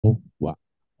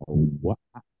Wow.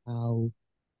 Wow.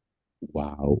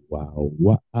 Wow.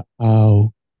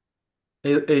 Wow.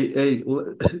 Hey,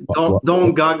 Wow.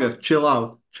 don't gaga. Chill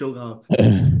out. Chill out.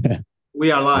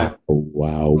 We are Wow. live.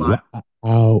 Wow. Live.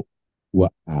 Wow.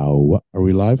 Wow. Are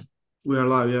we live? We are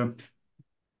live, yeah.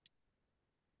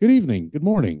 Good evening. Good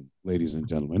morning, ladies and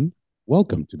gentlemen.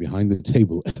 Welcome to Behind the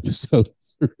Table, episode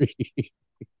 3.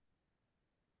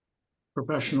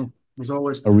 Professional, as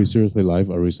always. Are we seriously live?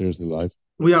 Are we seriously live?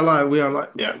 We are live. We are live.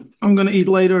 Yeah. I'm gonna eat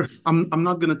later. I'm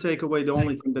not gonna take away the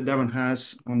only thing that Devon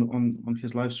has on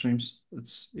his live streams.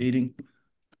 It's eating.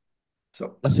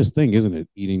 So That's his thing, isn't it?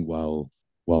 Eating while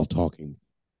talking.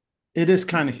 it is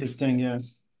kind of his thing, yeah.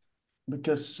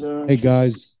 Because Hey he's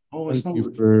guys, always thank you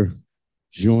hungry. for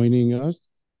joining us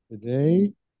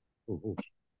today. Oh,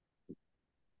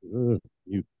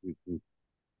 you,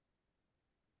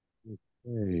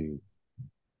 okay.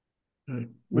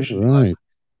 We All should be live. right.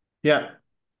 Yeah.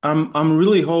 I'm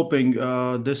really hoping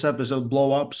this episode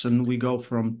blow ups and we go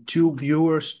from 2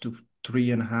 viewers to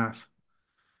 3.5.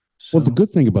 Well, the So good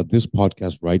thing about this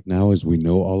podcast right now is we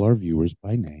know all our viewers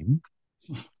by name,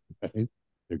 right?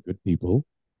 They're good people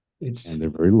it's and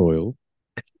they're very loyal.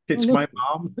 Oh, it's look. my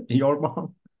mom, your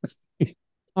mom.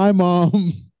 Hi, Mom.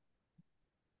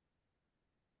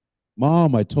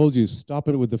 Mom, I told you, stop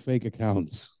it with the fake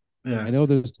accounts. Yeah. I know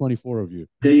there's 24 of you.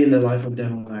 Day in the life of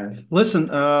Devon Larry. Listen,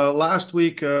 last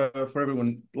week, for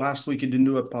everyone, last week you didn't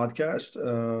do a podcast.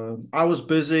 I was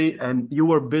busy and you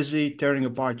were busy tearing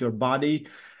apart your body.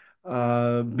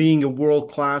 Being a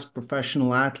world-class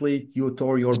professional athlete, you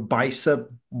tore your bicep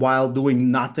while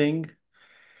doing nothing.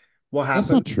 What That's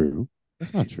happened? not true.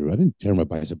 That's not true. I didn't tear my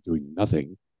bicep doing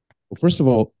nothing. Well, first of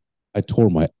all, I tore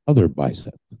my other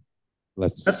bicep.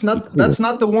 That's Let's be not clear. that's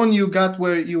not the one you got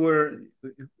where you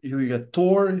got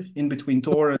Thor in between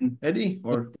Thor and Eddie, No,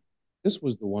 or this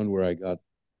was the one where I got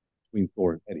between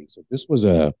Thor and Eddie. So this was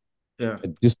a, yeah. a,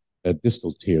 dis- a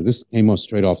distal tear. This came out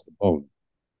straight off the bone.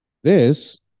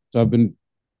 This, so I've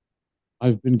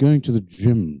been going to the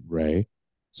gym, Ray.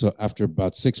 So after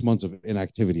about 6 months of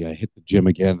inactivity, I hit the gym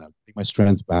again. I take my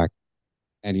strength back.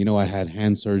 And I had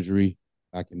hand surgery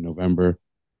back in November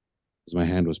because my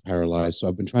hand was paralyzed. So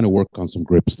I've been trying to work on some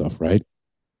grip stuff, right?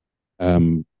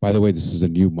 By the way, this is a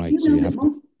new mic, so you have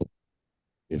to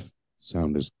if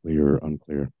sound is clear or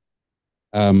unclear.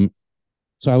 Um,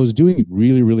 so I was doing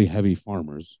really, really heavy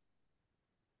farmers.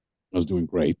 I was doing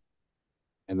great.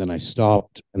 And then I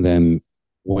stopped and then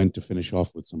went to finish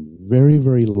off with some very,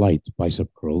 very light bicep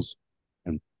curls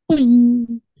and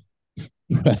boing,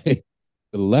 right?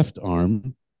 The left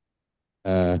arm,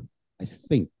 I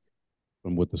think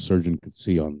from what the surgeon could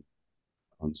see on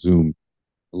Zoom,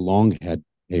 the long head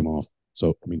came off.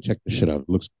 So I mean, check the shit out. It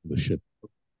looks cool as shit.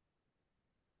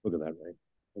 Look at that, right?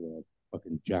 Look at that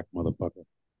fucking jack motherfucker.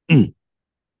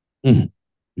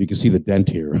 You can see the dent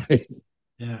here, right?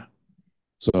 Yeah.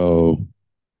 So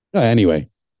anyway,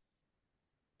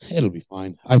 it'll be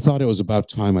fine. I thought it was about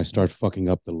time I start fucking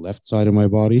up the left side of my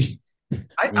body.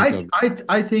 I mean, so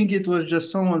I think it was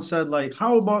just someone said like,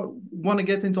 "How about want to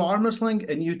get into arm wrestling?"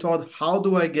 And you thought, "How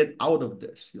do I get out of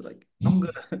this?" You're like, "I'm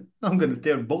gonna I'm gonna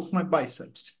tear both my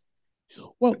biceps."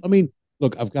 well, I mean,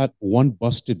 look, I've got one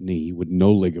busted knee with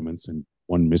no ligaments and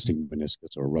one missing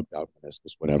meniscus or rubbed out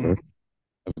meniscus, whatever. Mhm.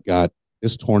 I've got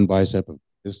this torn bicep,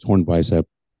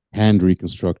 hand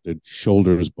reconstructed,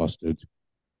 shoulders busted,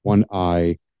 one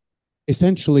eye.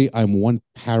 Essentially, I'm one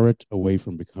parrot away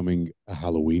from becoming a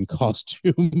Halloween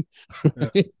costume. Yeah,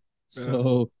 Right? yeah.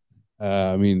 So,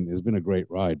 I mean, it's been a great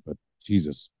ride, but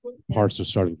Jesus, parts are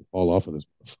starting to fall off of this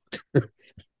motherfucker.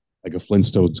 Like a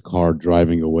Flintstones car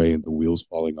driving away and the wheels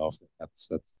falling off. That's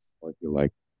what I feel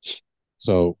like.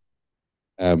 So,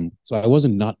 so I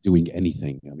wasn't not doing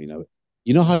anything. I mean,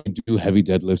 you know how you do heavy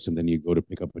deadlifts and then you go to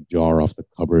pick up a jar off the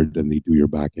cupboard and they do your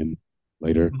back in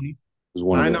later. It Mhm. was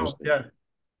one of I those know. things. Yeah,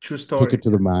 true Took story. it to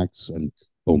the max and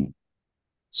boom.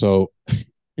 So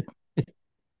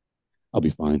I'll be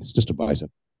fine. It's just a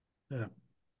bicep. Yeah.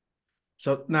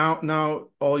 So now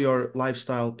all your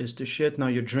lifestyle is to shit. Now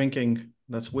you're drinking.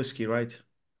 That's whiskey, right?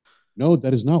 No,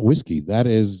 that is not whiskey. That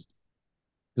is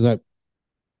because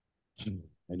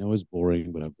I know it's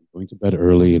boring, but I've been going to bed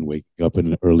early and waking up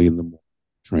early in the morning,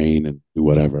 train and do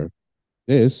whatever.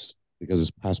 This, because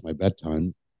it's past my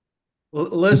bedtime, this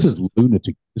Listen, is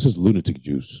lunatic. This is lunatic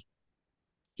juice.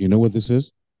 Do you know what this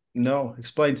is? no,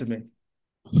 explain to me.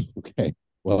 Okay.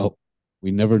 Well,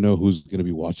 we never know who's going to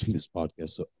be watching this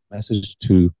podcast. So, message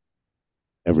to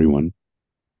everyone: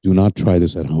 do not try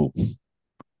this at home.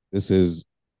 This is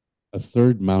a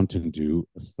third Mountain Dew,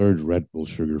 a third Red Bull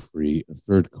sugar free, a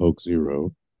third Coke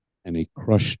Zero, and a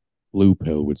crushed flu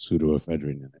pill with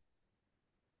pseudoephedrine in it.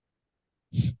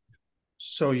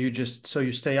 So you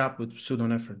stay up with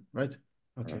pseudoephedrine, right?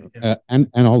 Okay, yeah. And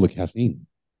all the caffeine.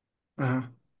 Uh-huh.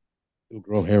 It'll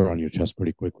grow hair on your chest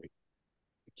pretty quickly.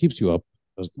 It keeps you up.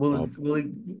 Does the Will job. it will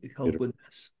it help with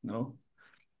this? No.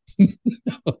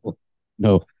 No,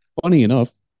 no. Funny enough,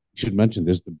 I should mention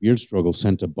this. The Beard Struggle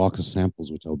sent a box of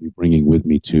samples, which I'll be bringing with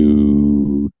me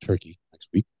to Turkey next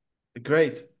week.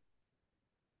 Great.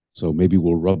 So maybe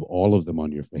we'll rub all of them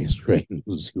on your face, right? And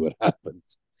we'll see what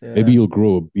happens. Maybe Yeah. you'll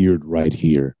grow a beard right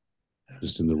here,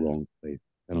 just in the wrong place,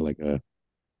 kind of like a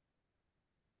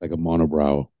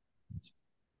monobrow.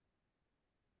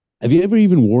 Have you ever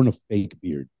even worn a fake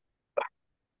beard?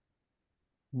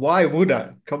 Why would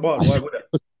I? Come on, why would I?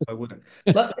 Why would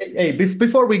I? Hey,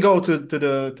 before we go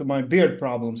to my beard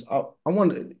problems, I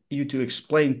want you to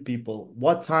explain people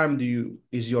what time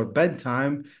is your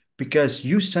bedtime because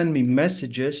you send me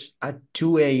messages at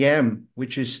 2 a.m.,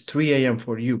 which is 3 a.m.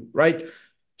 for you, right?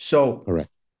 So Correct.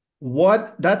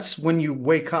 that's when you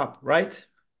wake up, right?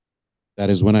 That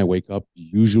is when I wake up.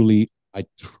 Usually, I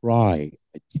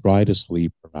try to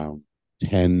sleep around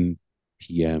 10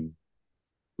 p.m.,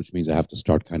 which means I have to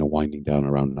start kind of winding down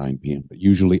around 9 p.m. But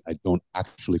usually, I don't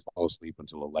actually fall asleep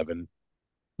until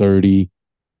 11:30,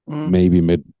 Mhm. maybe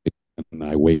midnight, and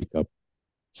I wake up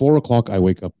 4 o'clock. I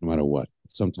wake up no matter what.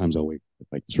 Sometimes I'll wake up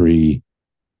at like 3.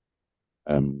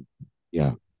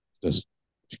 Yeah, just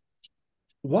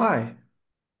Why?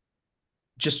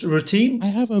 Just I routine?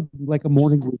 have a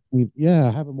morning routine. Yeah,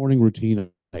 I have a morning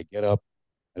routine. I get up.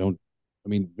 I don't. I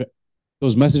mean,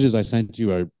 those messages I sent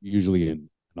you are usually an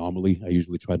anomaly. I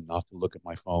usually try not to look at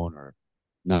my phone or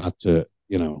not to,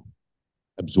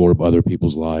 absorb other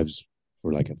people's lives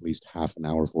for like at least half an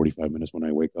hour, 45 minutes when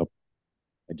I wake up.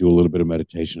 I do a little bit of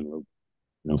meditation,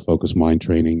 focus mind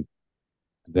training.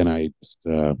 Then I just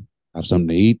have something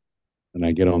to eat, and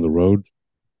I get on the road.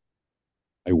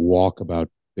 I walk about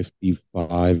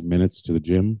 55 minutes to the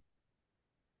gym,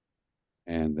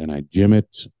 and then I gym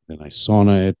it, then I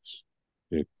sauna it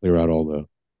to clear out all the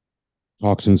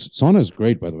toxins. Sauna is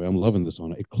great, by the way. I'm loving the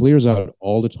sauna. It clears out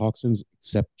all the toxins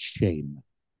except shame. Y-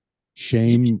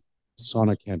 Shame,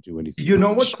 sauna can't do anything You know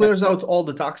what about. clears out all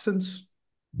the toxins?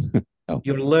 Oh,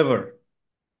 Your liver.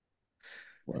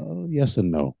 well, yes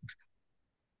and no.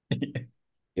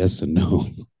 Yes and no.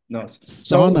 No. So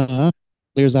Sauna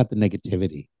clears out the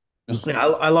negativity. yeah,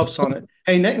 I love sauna.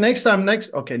 Hey, next time,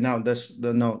 okay, now that's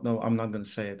the no, I'm not gonna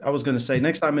say it. I was gonna say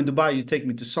next time in Dubai, you take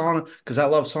me to sauna because I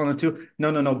love sauna too.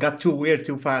 No, no, no, got too weird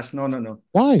too fast. No, no, no.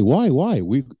 Why? Why? Why?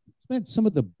 We've had some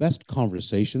of the best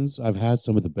conversations I've had.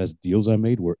 Some of the best deals I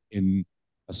made were in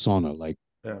a sauna, like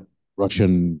Yeah,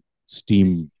 Russian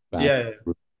steam bath yeah,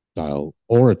 yeah, style,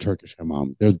 or a Turkish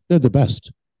hammam. They're the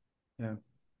best. yeah.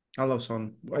 I love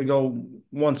sauna. I go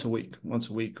once a week,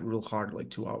 real hard, like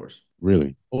 2 hours.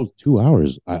 Really. Oh, 2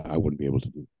 hours. I wouldn't be able to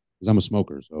do because I'm a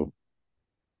smoker. So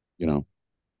you know,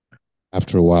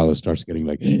 after a while, it starts getting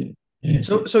like.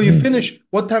 So you finish.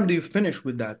 What time do you finish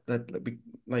with that?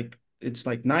 Like it's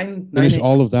like nine Finish a.m.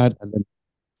 all of that, and then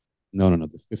no.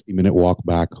 The 50-minute walk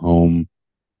back home.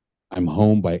 I'm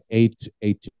home by 8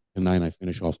 to 9. I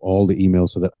finish off all the emails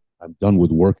so that I'm done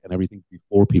with work and everything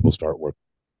before people start work.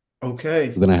 So Okay.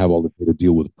 then I have all the day to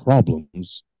deal with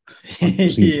problems,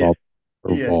 unforeseen Yeah, problems,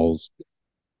 yeah. curveballs,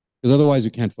 because otherwise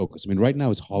you can't focus. I mean, right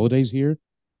now it's holidays here,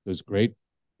 so it's great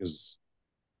because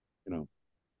you know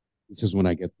this is when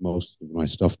I get most of my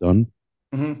stuff done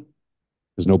Hmm.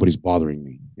 because nobody's bothering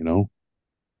me.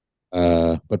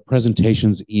 But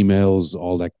presentations, emails,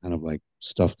 all that kind of like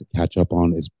stuff to catch up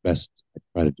on is best. I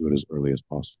try to do it as early as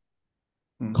possible.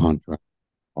 Contract,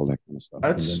 all that kind of stuff,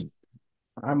 and That's then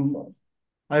I'm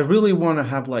I really want to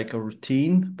have like a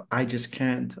routine, but I just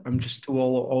can't. I'm just too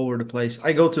all over the place.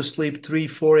 I go to sleep 3,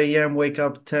 4 a.m., wake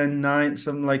up 10, 9,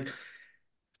 something like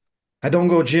I don't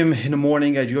go gym in the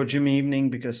morning. I go gym evening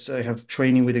because I have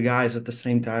training with the guys at the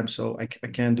same time. So I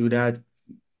can't do that.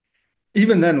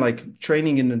 Even then, like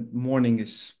training in the morning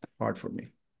is hard for me.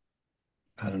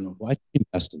 I don't know. well, I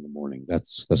invest in the morning.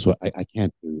 That's what I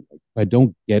can't do. Like, if I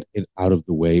don't get it out of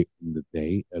the way in the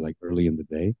day, like early in the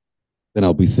day, then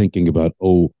I'll be thinking about,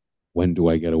 oh, when do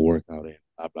I get a workout in?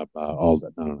 Blah blah blah. All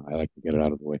that. No, no, no. I like to get it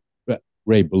out of the way. But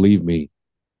Ray, believe me,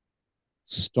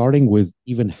 starting with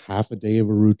even half a day of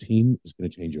a routine is going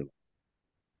to change your life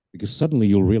because suddenly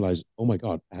you'll realize, oh my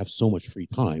God, I have so much free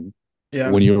time.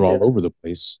 Yeah, When you're all over the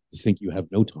place, you think you have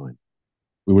no time.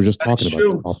 We were just that talking is about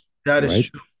true. coffee, That is right?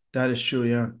 true. That is true.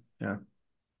 Yeah, yeah,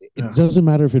 It yeah, doesn't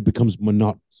matter if it becomes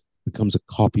monotonous, it becomes a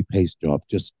copy paste job.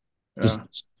 Just yeah.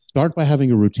 start by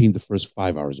having a routine the first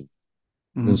 5 hours of it,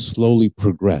 then Hmm. slowly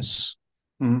progress.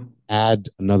 Hmm. Add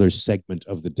another segment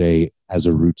of the day as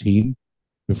a routine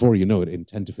before you know it, in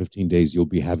 10 to 15 days, you'll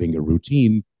be having a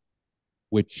routine,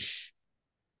 which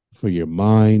for your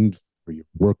mind, for your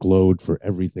workload, for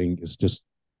everything, is just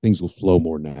things will flow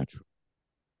more natural.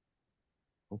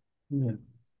 Yeah.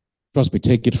 Trust me,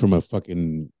 take it from a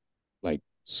fucking like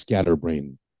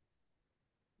scatterbrain.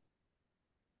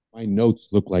 My notes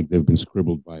look like they've been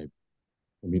scribbled by,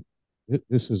 I mean,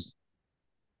 this is,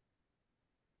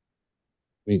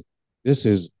 I mean, this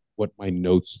is what my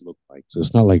notes look like. So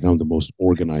it's not like I'm the most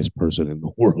organized person in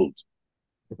the world,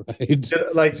 right? Yeah,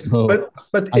 like, So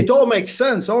but I, it all makes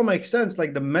sense. All makes sense.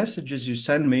 Like the messages you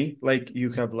send me, like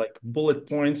you have like bullet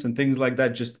points and things like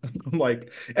that. Just I'm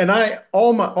like, and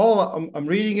I'm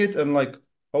reading it and like,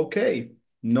 okay,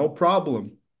 no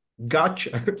problem,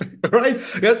 gotcha, right?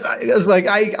 It's like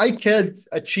I can't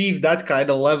achieve that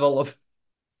kind of level of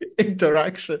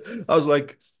interaction. I was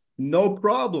like, no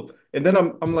problem. And then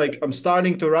I'm like, I'm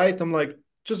starting to write. I'm like,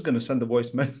 just gonna send a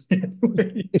voice message.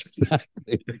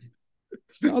 exactly.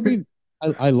 I mean,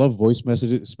 I love voice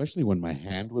messages, especially when my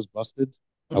hand was busted.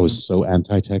 I Mhm. was so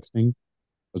anti-texting.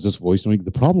 I was just voice noting.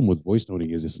 The problem with voice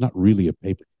noting is it's not really a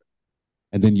paper trail.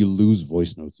 And then you lose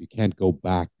voice notes. You can't go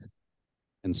back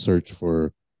and search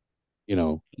for, you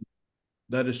know,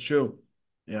 That is true.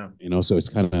 Yeah. so it's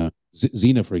kind of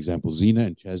Xena, for example, Xena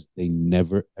and Ches, they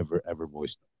never, ever, ever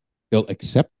voice note. They'll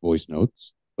accept voice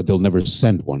notes, but they'll never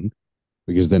send one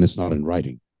because then it's not in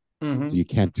writing. So Hmm. you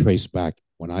can't trace back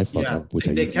when I fuck Yeah. up, which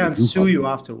I They usually can't do sue fuck you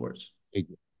up. afterwards.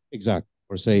 Exactly.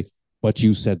 Or say, but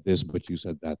you said this, but you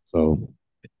said that. So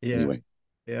Yeah. anyway,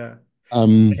 Yeah.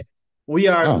 um, We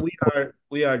are yeah, we are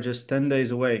we are just 10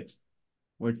 days away.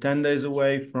 We're 10 days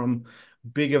away from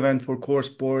big event for core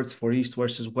sports for East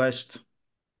versus West.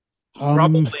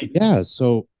 Probably. yeah.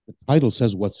 So the title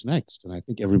says what's next, and I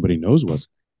think everybody knows what's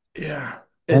Yeah.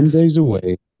 10 It's days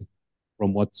away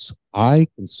from what's I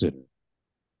consider.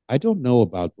 I don't know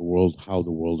about the world, how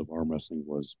the world of arm wrestling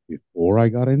was before I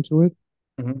got into it,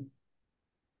 Mhm.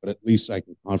 but at least I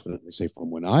can confidently say from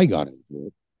when I got into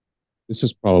it, this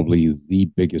is probably the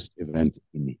biggest event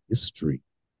in history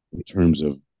in terms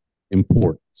of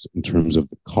importance, in terms of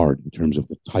the card, in terms of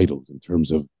the titles, in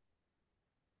terms of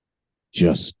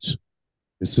just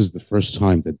this is the first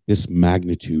time that this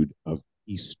magnitude of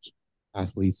East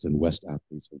athletes and West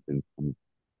athletes have been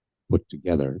put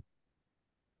together.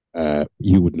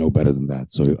 You would know better than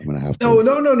that, so I'm going to have no, to.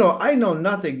 no, no, no. I know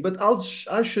nothing, but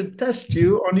I should test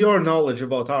you on your knowledge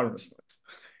about arm wrestling.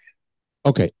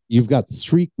 Okay, you've got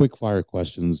three quick fire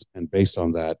questions, and based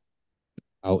on that,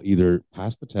 I'll either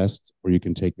pass the test or you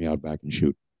can take me out back and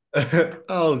shoot.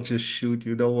 I'll just shoot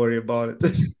you. Don't worry about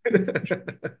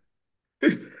it.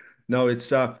 No,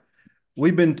 it's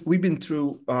we've been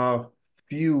through a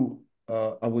few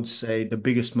I would say the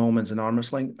biggest moments in arm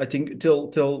wrestling. I think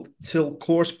till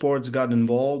core sports got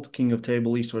involved, King of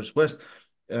Table East versus West.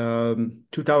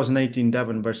 2018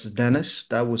 Devon versus Dennis.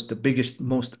 That was the biggest,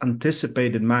 most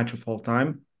anticipated match of all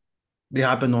time. It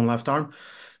happened on left arm.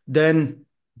 Then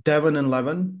Devon and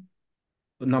Levan,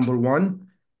 number one.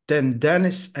 Then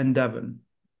Dennis and Devon,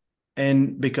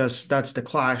 and because that's the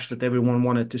clash that everyone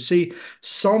wanted to see.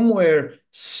 Somewhere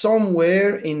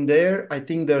in there, I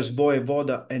think there's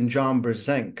Voivoda and John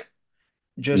Brzenk,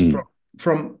 just Mm.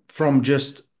 from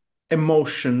just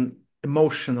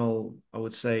emotional, I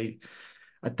would say,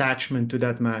 attachment to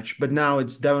that match. But now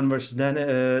it's Devon versus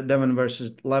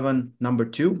Levan, number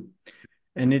two,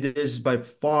 and it is by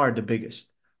far the biggest.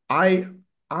 I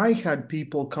I had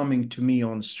people coming to me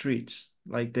on the streets,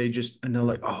 like they just and they're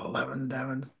like, "Oh,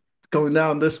 Devon, it's going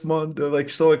down this month." They're like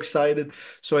so excited.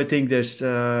 So I think there's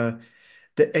the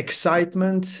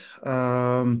excitement,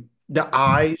 the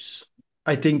eyes.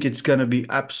 I think it's gonna be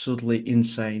absolutely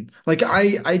insane. Like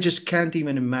I just can't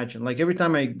even imagine. Like every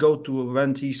time I go to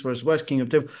event East versus West King of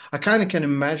Tip, I kind of can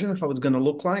imagine how it's gonna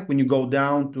look like when you go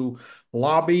down to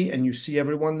lobby and you see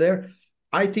everyone there.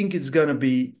 I think it's gonna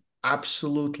be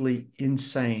absolutely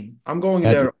insane. I'm going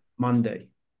That, there Monday,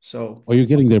 so oh, you're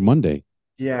getting there Monday.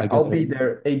 yeah, Like, I'll be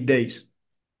there 8 days.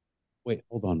 wait,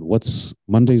 hold on. What's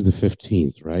Monday's the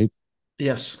 15th, right?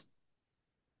 Yes.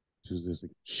 Tuesday's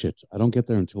like, shit. I don't get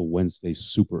there until Wednesday,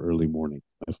 super early morning.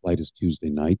 My flight is Tuesday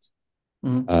night.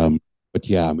 Mhm. Um, but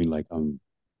yeah, I mean, like, I'm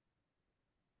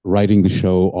writing the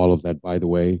show, all of that. By the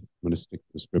way, I'm going to stick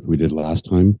to the script we did last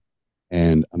time,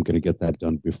 and I'm going to get that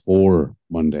done before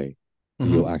Monday. So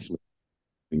you'll Mhm. actually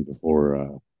think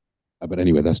before. But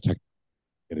anyway, that's tech.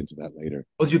 Get into that later.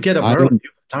 Well, you get up I early. am. You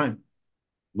have time.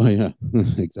 Yeah,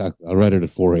 exactly. I'll write it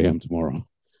at 4 a.m. tomorrow.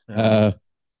 Yeah. Uh,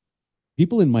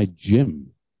 People in my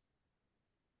gym,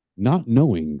 not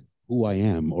knowing who I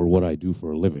am or what I do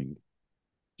for a living,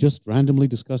 just randomly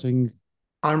discussing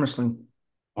Arm wrestling.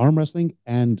 arm wrestling,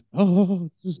 and this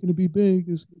is going to be big.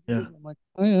 This is gonna be Yeah. big. I'm like,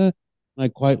 and I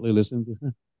quietly listened.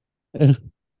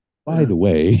 By Yeah. the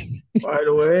way, By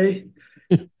the way,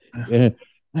 yeah.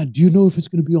 And do you know if it's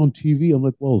going to be on TV? I'm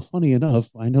like, well, funny enough,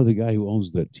 I know the guy who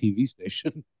owns the TV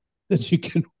station that you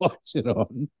can watch it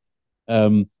on.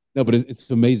 No, but it's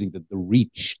amazing that the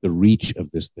reach of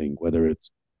this thing, whether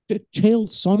it's Chael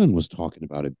Sonnen was talking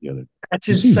about it the other day. that's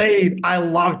You see, insane. I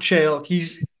love Chael.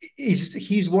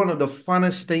 He's one of the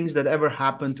funnest things that ever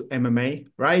happened to MMA,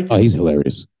 right? oh, he's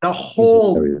hilarious. the He's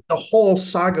whole hilarious. the whole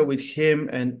saga with him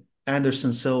and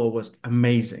Anderson Silva was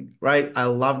amazing, right? I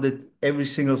loved it every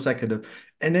single second of,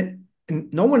 and it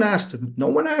and no one asked him. No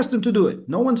one asked him to do it.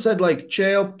 No one said like,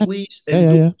 "Chael, please Yeah,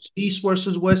 yeah, endorse yeah. East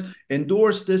versus West,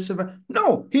 endorse this event."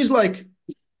 No, he's like,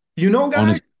 guys,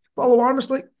 Honest. follow arms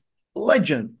like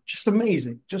legend, just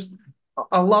amazing. Just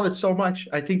I love it so much.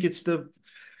 I think it's the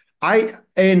I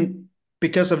and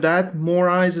because of that, more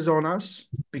eyes is on us.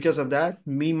 Because of that,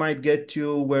 we might get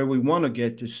to where we want to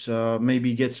get is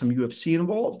maybe get some UFC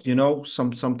involved,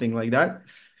 something like that Oh,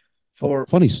 for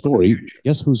funny the story. future.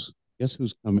 Guess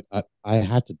who's coming? I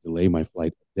had to delay my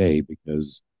flight a day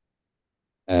because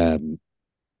um,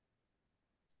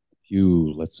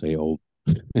 you let's say old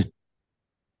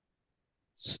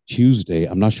it's Tuesday.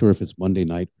 I'm not sure if it's Monday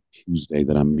night or Tuesday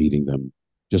that I'm meeting them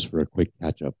just for a quick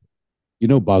catch up. You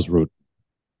know, Bas Rutten.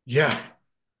 Yeah.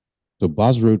 So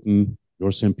Bas Rutten,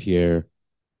 George St. Pierre,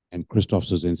 and Christoph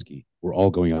Sosinski were all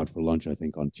going out for lunch, I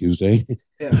think, on Tuesday,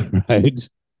 Yeah. right?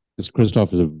 Because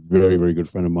Christoph is a very, very good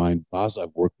friend of mine. Bas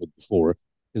I've worked with before,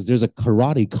 because there's a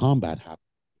karate combat happening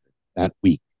that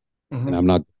week, and I'm Mhm.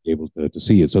 not able to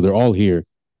see it. So they're all here,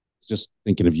 just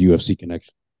thinking of UFC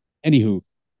connection. Anywho,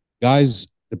 guys,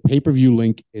 the pay-per-view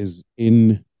link is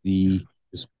in the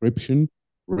description.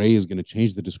 Ray is going to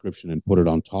change the description and put it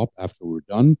on top after we're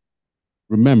done.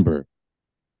 Remember,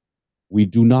 we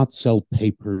do not sell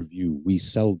pay-per-view. We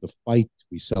sell the fight,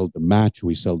 we sell the match,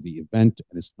 we sell the event,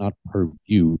 and it's not per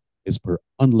view, it's per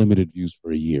unlimited views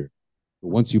for a year. But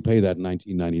once you pay that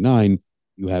 $19.99,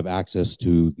 you have access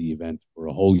to the event for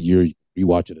a whole year. You can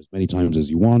rewatch it as many times as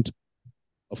you want.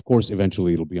 Of course,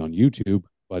 eventually it'll be on YouTube,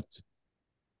 but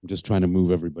I'm just trying to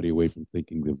move everybody away from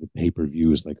thinking that the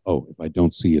pay-per-view is like, oh, if I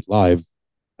don't see it live,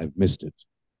 I've missed it.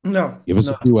 No, Give us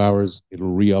no. a few hours,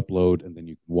 it'll re-upload, and then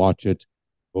you can watch it,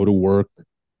 go to work,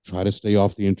 try to stay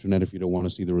off the internet if you don't want to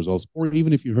see the results, or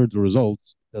even if you heard the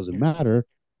results, it doesn't matter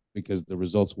because the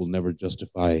results will never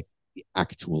justify the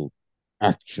actual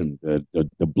action, the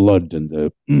blood and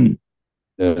the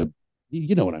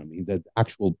you know what I mean, the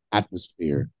actual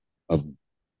atmosphere of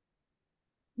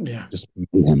Yeah. just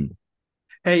mayhem.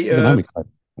 Hey, And I'm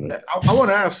excited about it. I want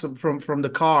to ask from the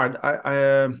card.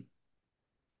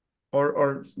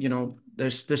 Or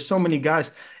there's so many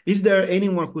guys. Is there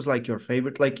anyone who's like your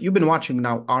favorite? Like you've been watching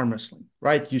now arm wrestling,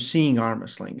 right? You're seeing arm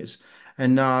wrestling is,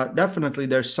 and definitely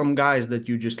there's some guys that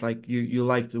you just like you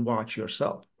like to watch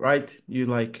yourself, right? You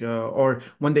like or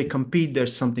when they compete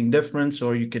there's something different,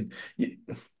 or you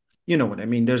know what I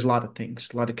mean. There's a lot of things,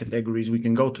 a lot of categories we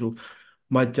can go through,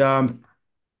 but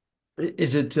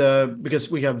is it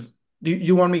because we have, do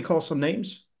you want me to call some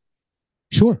names?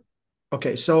 Sure.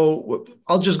 Okay, so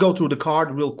I'll just go through the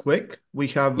card real quick. We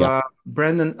have Yeah.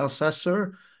 Brandon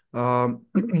Alcesser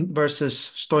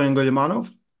versus Stoyan Golimanov.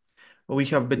 We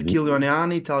have Mm-hmm.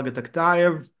 Betkilioniani, Talgat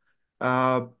Aktayev,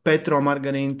 Petro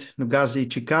Margarint, Nugazi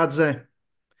Chikadze,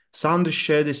 Sandris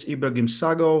Shedis, Ibrahim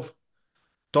Sagov,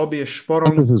 Tobias Sporong,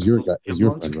 Andres is your guy, is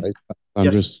your friend, Jablonski. right? Yes,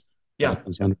 Andres, yeah, yeah,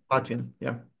 Latvian. Latvian,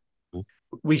 yeah.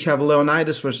 We have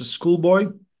Leonidas versus Schoolboy.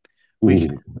 We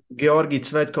have Ooh. Georgi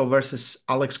Tsvetko versus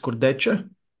Alex Kurdeche.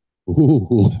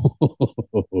 Ooh.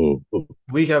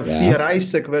 We have Yeah. Fier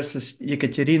Isaac versus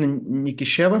Yekaterina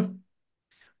Nikisheva.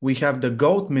 We have the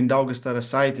GOAT, Mindaugas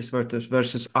Tarasaitis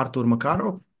versus Artur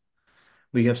Makarov.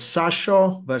 We have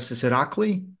Sasho versus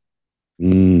Irakli.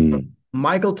 Mm.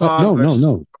 Michael Oh, Todd no, no, versus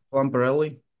no.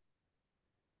 Lamparelli.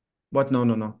 What? No,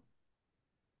 no, no.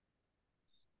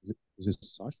 Is it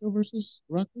Sasha versus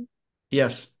Rocky?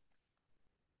 Yes.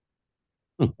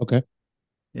 Oh, okay.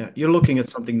 Yeah, you're looking at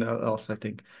something else, I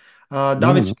think. No, no,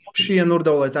 David no. Smushi and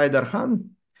Nurdaulet Darhan,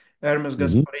 Hermes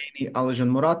Mm-hmm. Gasparini,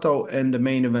 Alajan Murato, and the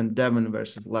main event, Devon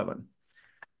versus Levan.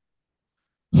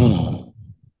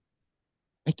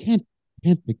 I can't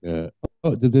pick a.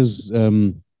 Oh, there's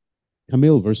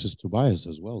Camille versus Tobias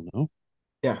as well. No,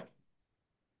 Yeah,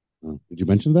 no. Did you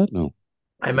mention that? No.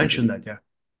 I Okay. mentioned that. Yeah.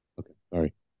 Okay.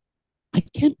 Sorry. I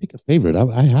can't pick a favorite.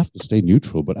 I have to stay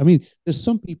neutral. But I mean, there's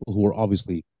some people who are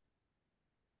obviously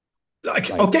Like,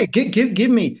 like okay,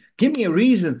 give me a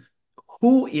reason.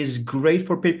 Who is great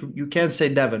for people? You can't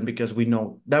say Devon because we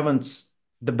know Devon's.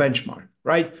 the benchmark,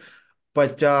 right?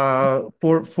 But for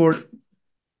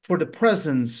the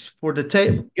presence, for the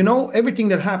table, everything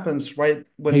that happens right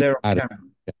when Table they're on attitude, camera.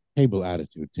 table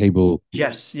attitude, table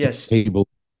Yes, yes, table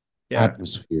yeah.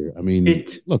 atmosphere. I mean,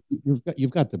 It. look,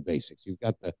 you've got the basics. You've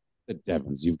got the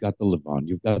Devons, you've got the Levan,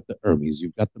 you've got the Ermies,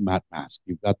 you've got the Matt Mask,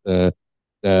 you've got the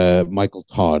Michael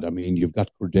Todd. I mean, you've got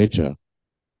Cordeja.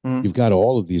 You've Mm, got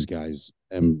all of these guys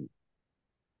who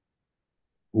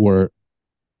are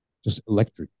just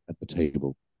electric at the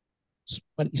table.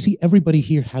 But you see, everybody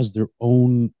here has their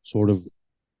own sort of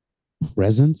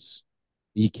presence.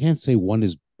 You can't say one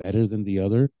is better than the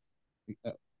other.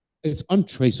 Uh, It's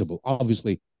untraceable.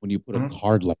 Obviously, when you put a mm.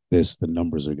 card like this, the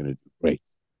numbers are going to do great.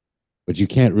 But you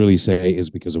can't really say is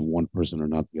because of one person or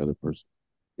not the other person.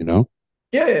 You know,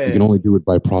 Yeah, yeah, you can yeah. only do it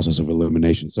by process of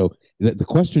elimination. So the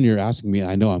question you're asking me,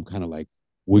 I know I'm kind of like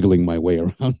wiggling my way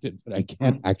around it, but I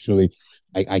can't Mm. actually,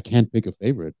 I can't pick a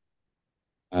favorite.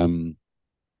 Um,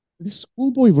 this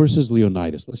Schoolboy versus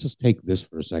Leonidas. Let's just take this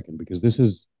for a second because this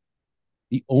is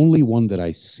the only one that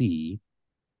I see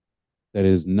that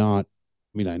is not.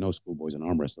 I mean, I know Schoolboy's an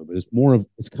arm wrestler, but it's more of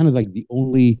it's kind of like the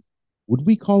only. Would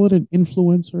we call it an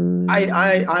influencer?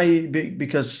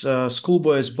 Because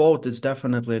Schoolboy is both, it's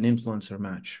definitely an influencer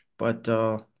match. But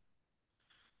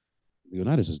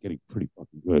Leonidas is getting pretty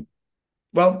fucking good.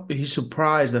 well, he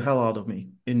surprised the hell out of me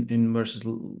in versus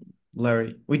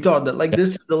Larry. We thought that like Yeah.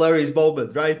 this is the Larry's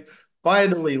moment, right?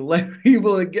 Finally, Larry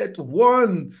will get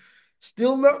one.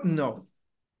 Still not, no,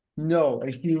 no.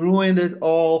 He ruined it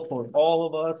all for all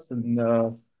of us,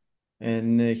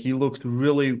 and he looked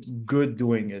really good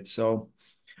doing it. So,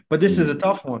 but this is a Mm.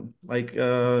 tough one. Like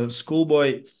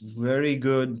Schoolboy, very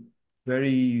good,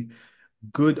 very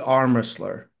good arm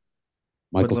wrestler.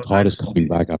 But Michael Todd is Leonidas, coming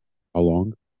back after how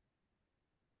long?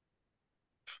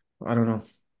 I don't know.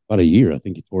 About a year. I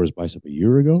think he tore his bicep a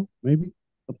year ago, maybe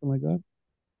something like that.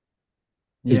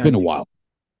 It's Yeah, been a while.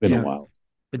 Been a yeah. while.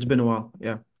 It's been a while.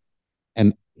 Yeah.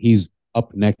 And he's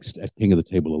up next at King of the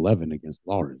Table 11 against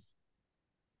Lawrence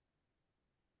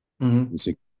Hmm.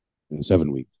 in, in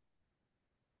 7 weeks.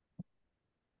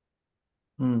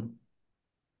 Mm.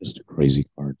 Just a crazy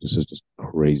card. This is just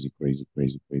crazy, crazy,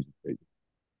 crazy, crazy, crazy.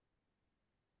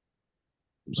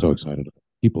 I'm so excited.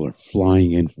 People are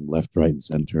flying in from left, right, and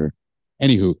center.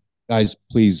 Anywho, guys,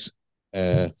 please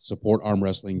support arm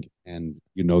wrestling, and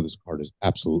you know this card is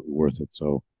absolutely worth it.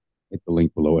 So hit the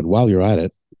link below, and while you're at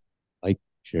it, like,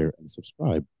 share, and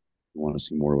subscribe. If you want to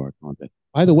see more of our content.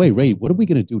 By the way, Ray, what are we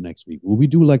going to do next week? Will we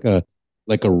do like a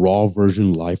raw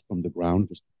version live from the ground,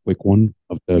 just a quick one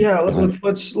of the Yeah, behind?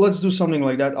 let's do something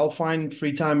like that. I'll find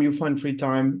free time, you find free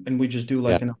time, and we just do Yeah,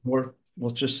 like an hour.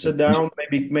 We'll just yeah, sit down,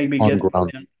 maybe on get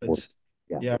ground. the outfits.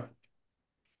 Yeah, Yeah,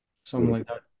 something like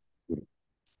beautiful, that. beautiful.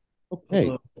 Okay,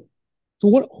 Uh, so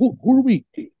what? Who are we?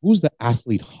 Who's the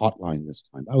athlete hotline this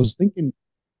time? I was thinking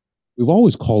we've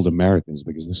always called Americans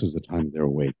because this is the time they're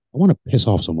awake. I want to piss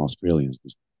off some Australians.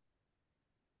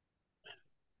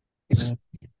 uh,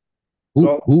 Who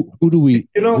well, who who do we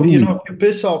who do we? if you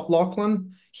piss off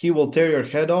Lachlan, he will tear your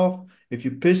head off. If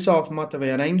you piss off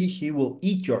Mataveyarengi, he will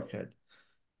eat your head.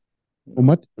 You Well, know,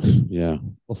 Mutt, yeah.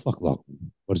 Well, fuck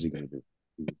Lachlan. What is he going to do?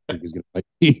 You think he's going to fight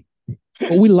me?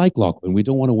 But we like Lachlan. We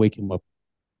don't want to wake him up.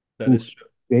 that Who? is true.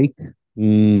 Jake?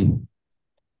 Mm,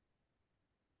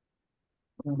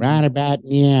 right Mhm. about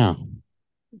now.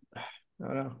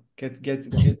 I don't know.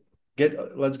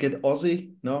 Let's get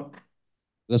Aussie. No,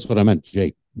 That's what I meant,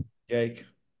 Jake. Jake.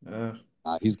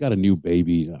 He's got a new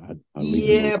baby. I'll leave him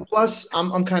Yeah, alone. plus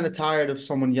I'm kind of tired of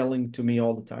someone yelling to me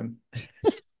all the time.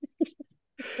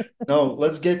 No,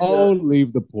 let's get Oh,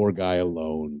 leave the poor guy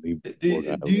alone. Leave the poor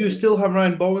guy do alone. you still have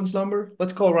Ryan Bowen's number?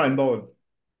 Let's call Ryan Bowen.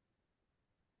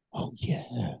 Oh,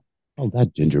 yeah. Oh,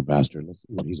 that ginger bastard. Let's see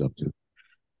what he's up to.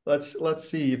 Let's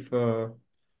see if What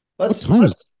let's time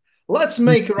is let's let's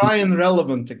make Ryan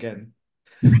relevant again.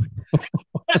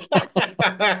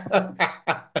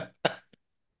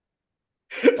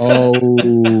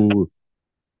 Oh,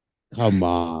 come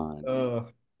on. uh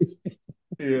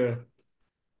yeah.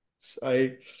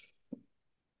 I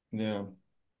yeah.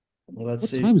 Let's What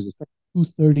see. time is it?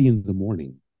 2:30 in the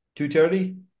morning.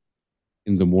 2:30?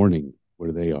 In the morning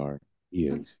where they are. He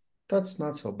is. That's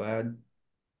not so bad.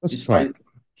 Let's He's try. fight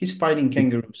he's fighting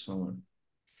kangaroos somewhere.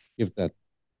 Give that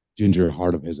ginger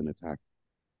heart of his an attack.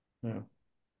 Yeah.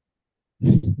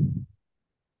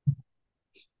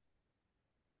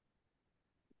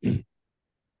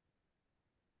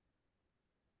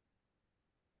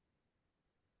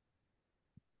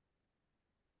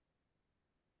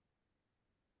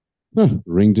 Huh.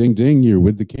 Ring ding ding, you're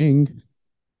with the king.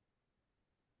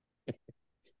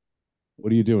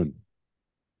 What are you doing?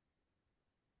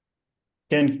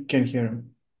 Can hear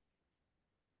him.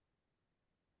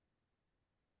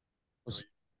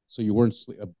 So you weren't.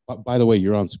 By the way,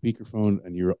 you're on speakerphone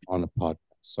and you're on a podcast.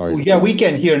 Sorry Oh, to yeah, bother we you.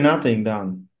 can hear nothing,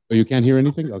 Don. Oh, you can't hear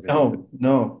anything. Okay, No,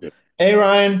 no. good. Hey,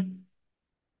 Ryan.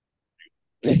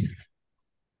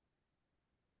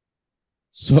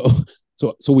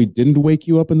 So, so we didn't wake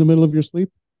you up in the middle of your sleep.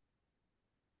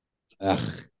 Ugh,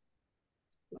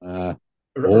 Ryan,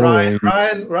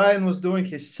 boring. Ryan was doing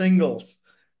his singles.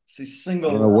 His I don't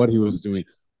single know what he was doing.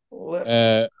 lips.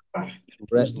 Uh,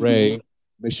 Ray,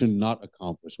 mission not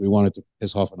accomplished. We wanted to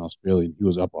piss off an Australian. He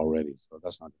was up already, so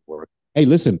that's not going to work. Hey,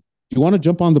 listen, do you want to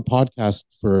jump on the podcast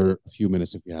for a few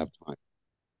minutes if you have time?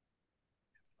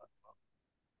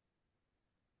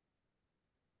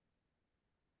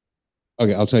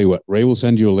 Okay, I'll tell you what. Ray will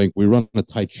send you a link. We run a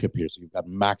tight ship here, so you've got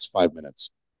max 5 minutes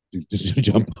to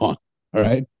jump on. All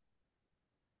right.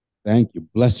 Thank you.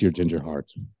 Bless your ginger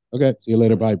heart. Okay. See you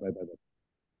later. Bye. Bye. Bye.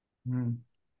 Bye. Mm.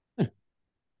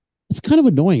 It's kind of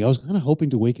annoying. I was kind of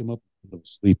hoping to wake him up out of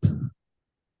sleep.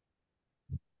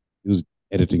 He was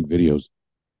editing videos.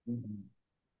 Do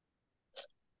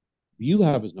you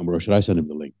have his number, or should I send him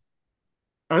the link?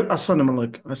 I sent him a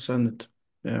link. I sent it.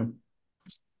 Yeah.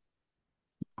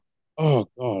 Oh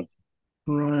God.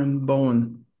 Ryan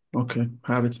Bowen. Okay,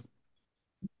 have it.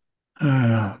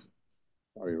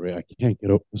 Sorry, Ray. I can't get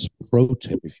over this pro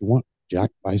tip. If you want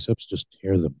jack biceps, just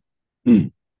tear them.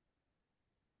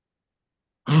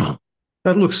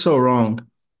 That looks so wrong.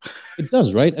 It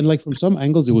does, right? And like from some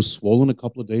angles, it was swollen a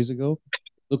couple of days ago. It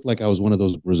looked like I was one of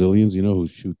those Brazilians, who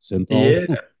shoot synthol.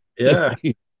 Yeah, yeah,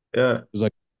 It yeah. was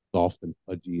like soft and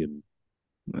pudgy and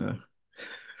Yeah.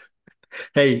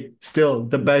 Hey, still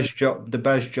the best joke. The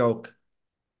best joke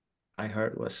I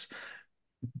heard was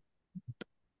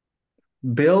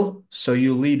Bill. So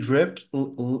you read rips.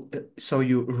 So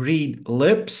you read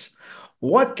lips.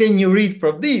 What can you read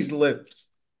from these lips?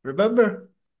 Remember?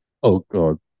 oh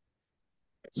God,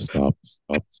 stop.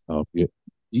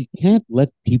 You can't let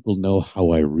people know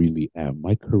how I really am.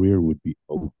 My career would be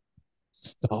over.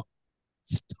 Stop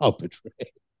it,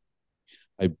 Ray.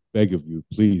 I beg of you,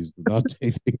 please do not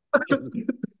take things.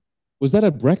 Was that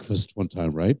at breakfast one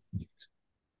time, right? I think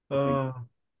Uh,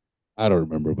 I don't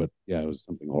remember, but yeah, it was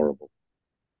something horrible.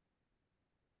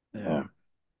 yeah.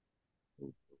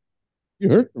 Oh, you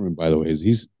heard from him, by the way. Is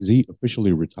he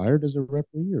officially retired as a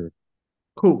referee or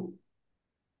Cool.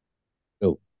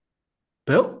 still?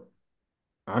 Bill?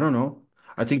 I don't know.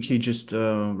 I think he just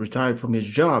retired from his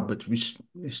job, but he's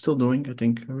still doing, I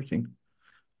think, everything.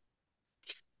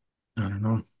 I don't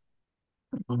know.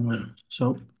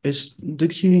 So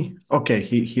did he? Okay,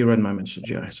 he read my message.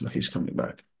 Yeah, so he's coming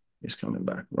back. He's coming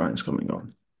back. Ryan's coming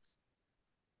on.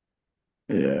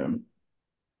 Yeah.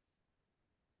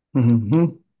 Hmm.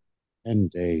 10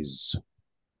 days.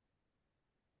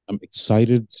 I'm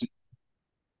excited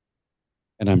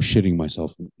and I'm shitting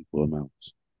myself in equal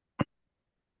amounts.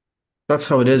 That's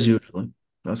how it is usually.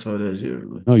 That's how it is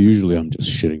usually. No, usually I'm just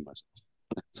shitting myself.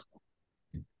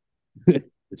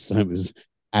 This time is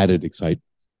added excitement.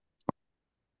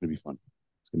 It's gonna be fun.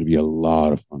 It's gonna be a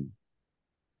lot of fun.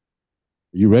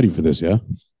 Are you ready for this? Yeah.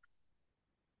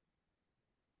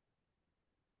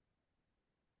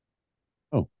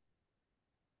 Oh.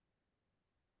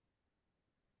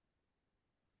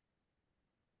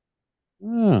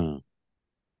 Ah.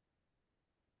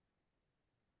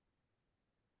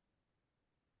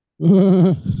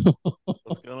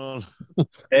 What's going on?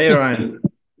 Hey, Ryan.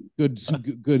 Good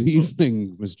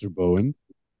evening, Mr. Bowen.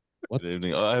 What? Good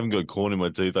evening. I haven't got corn in my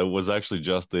teeth. I was actually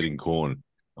just eating corn,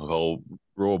 a whole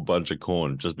raw bunch of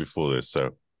corn just before this.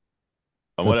 So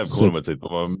I might have That's corn in my teeth, but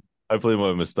hopefully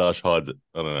my moustache hides it.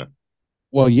 I don't know.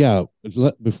 well, yeah.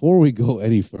 Before we go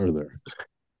any further,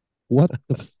 what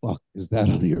the fuck is that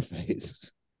on your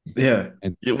face? Yeah.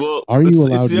 And Yeah, well, are you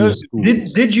it's allowed the near only,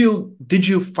 schools? Did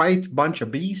you fight bunch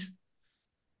of bees?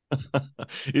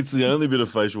 it's the only bit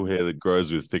of facial hair that grows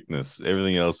with thickness.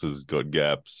 Everything else has got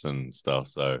gaps and stuff.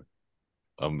 So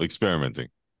I'm experimenting.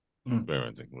 Hmm.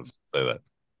 Experimenting. Let's say that.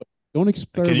 Don't Can you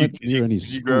experiment can you near any can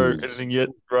you grow schools. anything yet?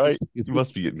 Right? You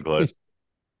must be getting close.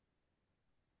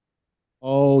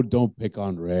 Oh, don't pick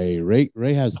on Ray.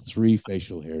 Ray has 3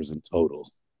 facial hairs in total.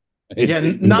 Yeah,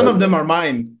 none of them are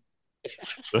mine.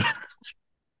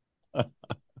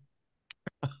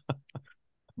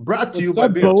 Brought to you What's by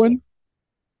up, Bills. Bowen?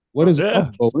 What is Yeah,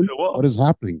 up, it's been Bowen? a while. What is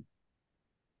happening?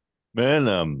 Man,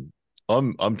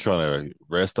 I'm trying to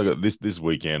rest. I got this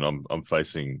weekend. I'm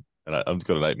facing, and I've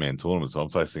got an 8-man tournament, so I'm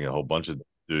facing a whole bunch of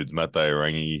dudes. Matt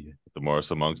Rangi, the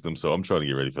Morris amongst them. So I'm trying to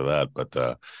get ready for that. But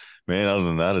man, other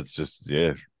than that, it's just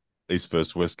East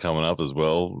versus West coming up as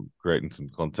well, creating some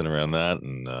content around that,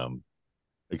 and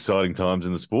exciting times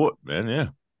in the sport, man. Yeah.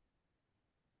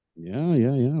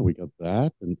 Yeah. We got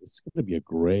that, and it's going to be a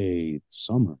great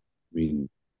summer. I mean,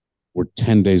 we're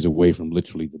 10 days away from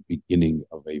literally the beginning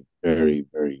of a very,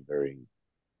 very, very,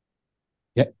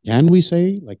 yeah, can we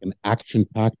say like an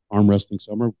action-packed arm wrestling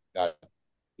summer? We got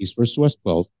East versus West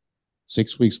 12.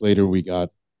 6 weeks later, we got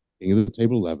King of the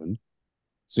Table 11.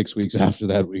 6 weeks after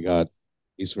that, we got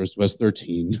East versus West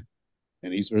 13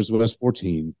 and East versus West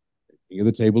 14. King of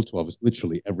the Table 12. It's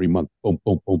literally every month, boom,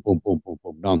 boom, boom, boom, boom, boom,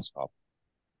 boom, nonstop.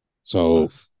 So,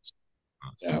 Nice.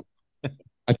 yeah,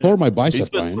 I tore my bicep,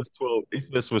 East West Ryan. West 12.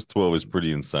 East West West 12 is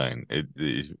pretty insane.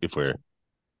 If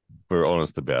we're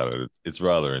honest about it, it's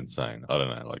rather insane. I don't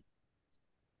know. Like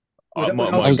Without, my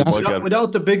I my without, was my asking, without, gut,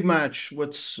 without the big match,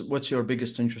 what's your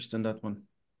biggest interest in that one?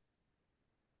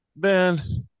 man.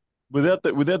 Without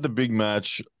the big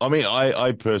match, I mean,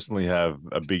 I personally have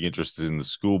a big interest in the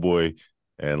Schoolboy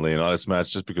and Leonidas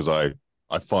match just because I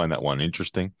find that one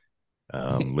interesting.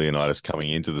 Leonidas coming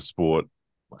into the sport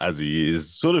as he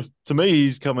is, sort of to me,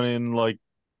 he's coming in like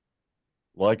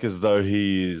as though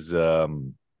he's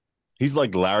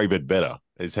like Larry but better.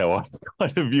 Is how I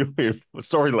kind of view him.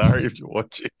 Sorry, Larry, if you're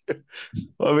watching.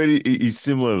 I mean, he's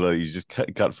similar. Like, he's just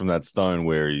cut from that stone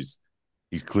where he's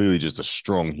clearly just a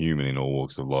strong human in all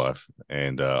walks of life,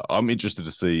 and I'm interested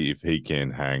to see if he can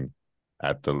hang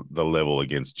at the level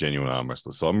against genuine arm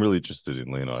wrestlers. So I'm really interested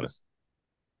in Leonidas.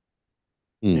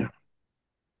 hmm, Yeah.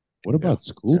 what Yeah. about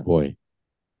Schoolboy?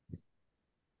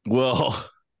 Well,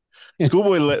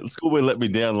 Schoolboy let me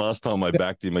down last time I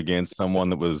backed him against someone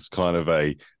that was kind of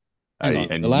Hang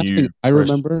on. a The last new thing I fresh.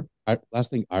 remember,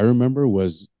 last thing I remember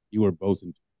was you were both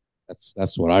in.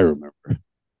 That's what I remember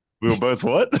We were both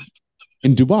what?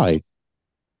 in Dubai.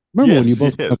 Remember when you Yes,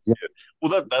 both? yes, yeah.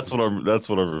 Well, that's what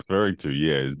I'm referring to.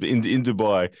 Yeah, is in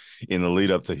Dubai in the lead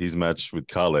up to his match with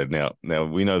Khaled. Now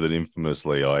we know that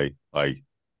infamously I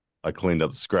cleaned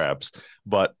up the scraps,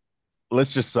 but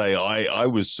let's just say I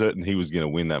was certain he was going to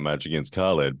win that match against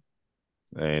Khaled,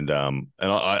 and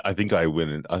I think I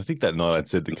win. I think that night I'd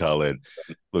said to Khaled,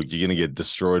 "Look, you're going to get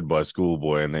destroyed by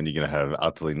Schoolboy, and then you're going to have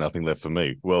utterly nothing left for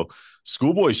me." Well,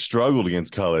 Schoolboy struggled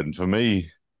against Khaled, and for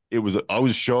me, I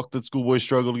was shocked that Schoolboy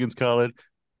struggled against Khaled.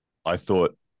 I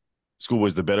thought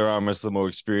Schoolboy's the better arm wrestler, more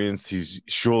experienced. He's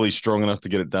surely strong enough to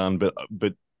get it done.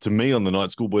 But to me, on the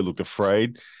night, Schoolboy looked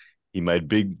afraid. He made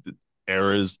big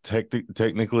errors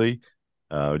technically.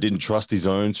 Didn't trust his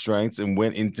own strengths and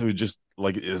went into just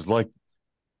like it's like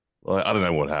I don't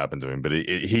know what happened to him, but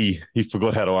he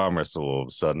forgot how to arm wrestle all of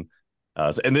a sudden.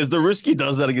 And there's the risk he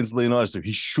does that against Leonidas too.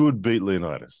 He should beat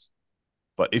Leonidas,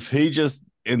 but if he just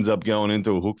ends up going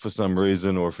into a hook for some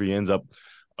reason, or if he ends up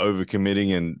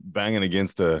overcommitting and banging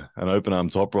against an open arm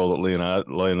top roll that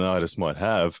Leonidas might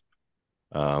have,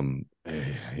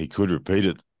 he could repeat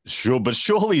it. Sure, but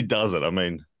surely he does it. I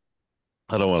mean,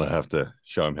 I don't want to have to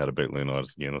show him how to beat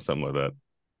Leonidas again or something like that.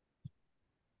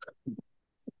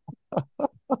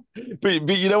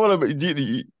 But you know what I mean.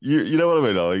 You know what I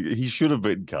mean. Like, he should have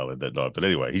beaten Khaled that night. But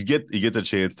anyway, he gets a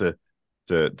chance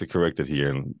to correct it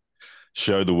here and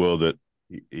show the world that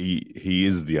he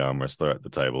is the arm wrestler at the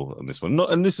table on this one.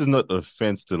 Not, and this is not an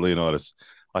offense to Leonidas.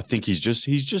 I think he's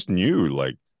just new.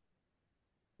 Like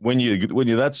when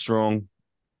you're that strong,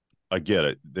 I get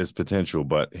it. There's potential,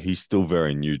 but he's still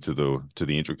very new to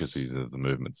the intricacies of the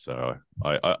movement. So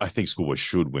I think Schoolboy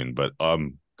should win, but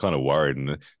I'm kind of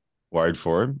worried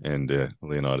for him, and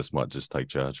Leonidas might just take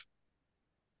charge.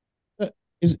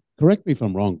 Is correct me if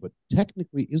I'm wrong, but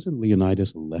technically, isn't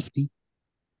Leonidas a lefty?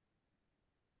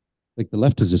 Like the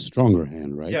left is his stronger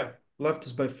hand, right? Yeah, left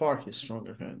is by far his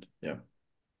stronger hand. Yeah,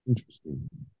 Interesting.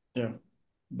 yeah,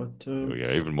 but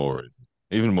Yeah, even more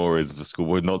reason for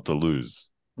Schoolboy not to lose.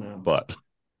 yeah. But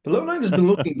But Levan has been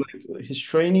looking like his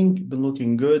training been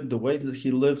looking good. The weight that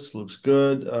he lifts looks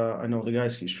good. I know the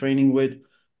guys he's training with.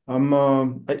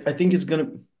 I think it's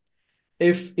gonna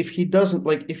if he doesn't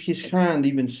like if his hand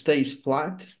even stays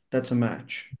flat, that's a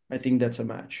match. I think that's a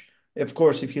match. Of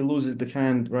course, if he loses the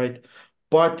hand, right?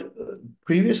 But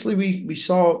previously we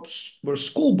saw where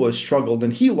Schoolboy struggled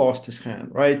and he lost his hand,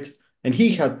 right? And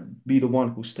he had to be the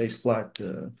one who stays flat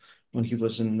when he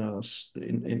was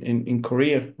in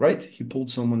Korea, right? He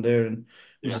pulled someone there and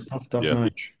it was yeah, a tough yeah,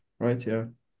 match, right? Yeah.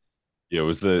 yeah. It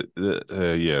was the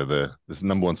this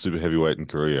number one super heavyweight in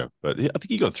Korea, but I think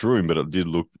he got through him. But it did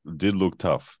look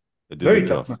tough. It did Very look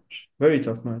tough tough. match. Very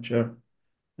tough match. Yeah.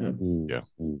 Yeah. Mm, Yeah.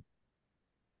 mm.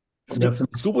 Definitely.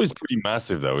 Schoolboy's pretty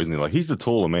massive though, isn't he? Like he's the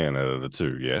taller man out of the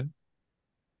two. Yeah,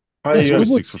 Yeah, he's only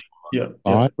Schoolboy 6 foot. yeah,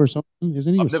 yeah. 5 or something,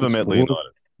 isn't he? Or I've never six met four?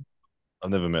 Leonidas.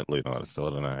 I've never met Leonidas, so I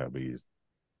don't know how big he is.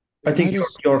 I think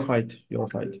Leonidas, your height, your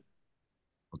height.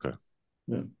 Okay.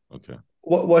 Yeah. Okay.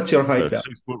 What's your height So now?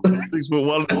 6 foot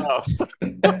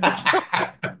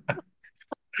 1.5.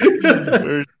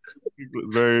 very,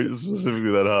 very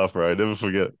specifically that half, right? Never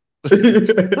forget.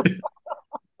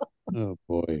 Oh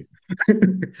boy.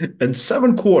 And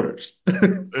 7/4.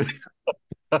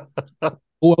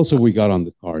 Who else have we got on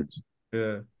the cards?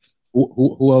 Yeah.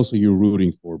 Who else are you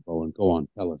rooting for, Bowen? Go on,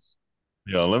 tell us.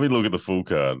 Yeah, let me look at the full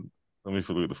card. Let me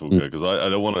look at the full card because I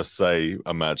don't want to say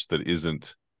a match that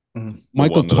isn't the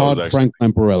Michael one that I was Todd, actually. Frank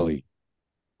Lamparelli.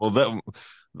 Well, that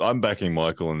I'm backing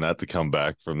Michael and that to come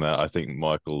back from that. I think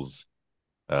Michael's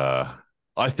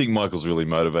really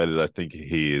motivated. I think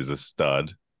he is a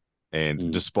stud.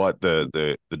 And despite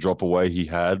the drop away he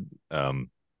had, I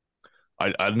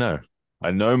don't know.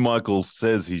 I know Michael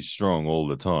says he's strong all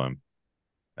the time,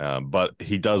 but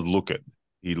he does look it.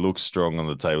 He looks strong on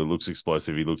the table. He looks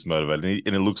explosive. He looks motivated,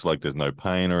 and it looks like there's no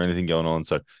pain or anything going on.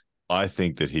 So I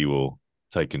think that he will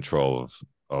take control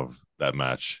of that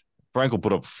match. Frank will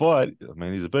put up a fight. I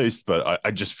mean, he's a beast, but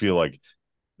I just feel like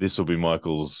this will be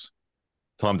Michael's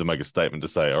time to make a statement to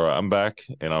say, "All right, I'm back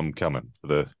and I'm coming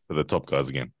for the top guys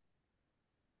again."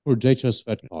 Or Deja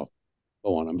Svetkov.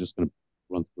 Go on, I'm just going to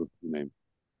run through a few names.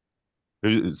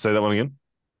 Say that one again.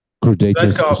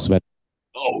 Kurdecha Svetkov. Svet.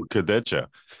 Oh, Kadecha.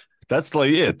 That's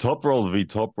like, yeah, top roll v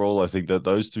top roll. I think that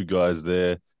those two guys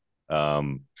there,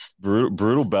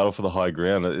 brutal battle for the high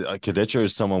ground. Kadecha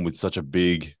is someone with such a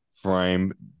big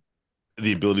frame.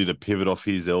 The ability to pivot off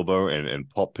his elbow and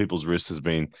pop people's wrists has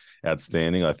been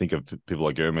outstanding. I think of people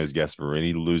like Hermes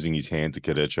Gasparini losing his hand to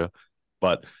Kadecha.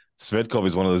 But Svetkov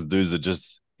is one of those dudes that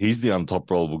just, he's the untop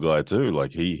rollable guy too.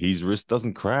 Like his wrist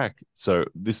doesn't crack. So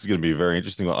this is going to be a very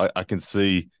interesting one. I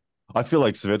feel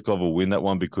like Svetkov will win that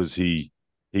one because he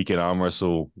can arm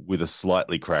wrestle with a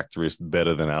slightly cracked wrist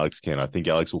better than Alex can. I think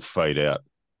Alex will fade out.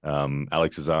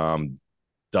 Alex's arm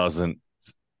isn't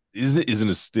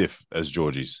as stiff as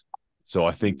Georgie's. So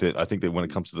I think that when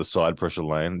it comes to the side pressure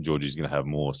lane, Georgie's going to have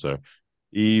more. So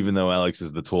even though Alex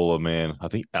is the taller man, I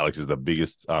think Alex is the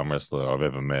biggest arm wrestler I've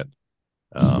ever met.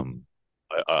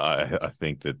 I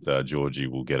think that Georgie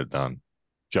will get it done.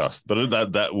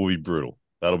 But that will be brutal.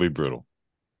 That'll be brutal.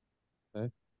 Okay.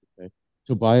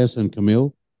 Tobias and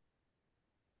Camille.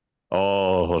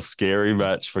 Oh, scary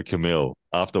match for Camille.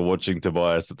 After watching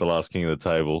Tobias at the last King of the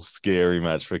Table, scary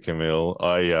match for Camille.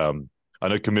 I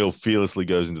know Camille fearlessly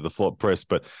goes into the flop press,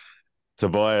 but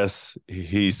Tobias,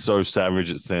 he's so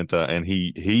savage at center, and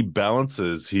he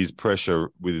balances his pressure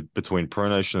between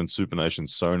pronation and supination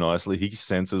so nicely. He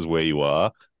senses where you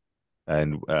are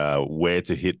and where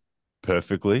to hit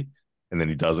perfectly, and then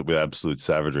he does it with absolute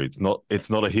savagery. It's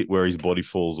not a hit where his body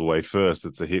falls away first.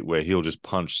 It's a hit where he'll just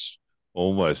punch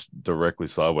almost directly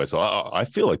sideways. So I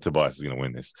feel like Tobias is going to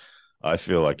win this. I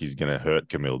feel like he's going to hurt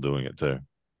Camille doing it too.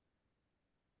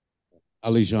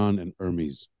 Alijan and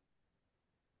Hermes.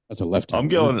 That's a left hand. I'm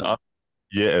going.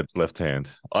 Yeah, it's left hand.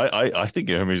 I think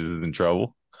Hermes is in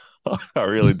trouble. I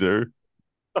really do.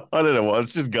 I don't know what.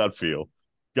 It's just gut feel.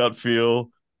 Gut feel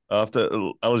after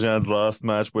Alijan's last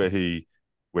match where he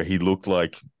looked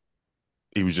like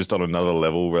he was just on another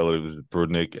level relative to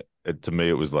Brudnik. To me,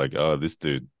 it was like, oh, this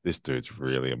dude's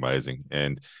really amazing.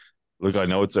 And look, I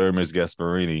know it's Hermes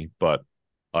Gasparini, but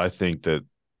I think that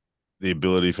the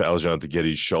ability for Alijan to get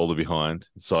his shoulder behind,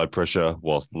 side pressure,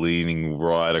 whilst leaning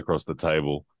right across the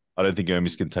table, I don't think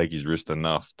Hermes can take his wrist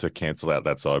enough to cancel out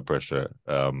that side pressure.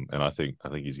 And I think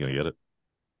he's going to get it.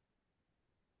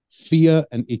 Fia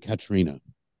and Ekaterina.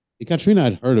 Ekaterina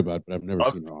I'd heard about, but I've never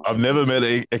seen her on. I've never met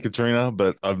Ekaterina,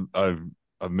 but I've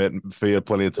met Fia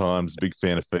plenty of times. Big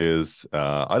fan of Fia's.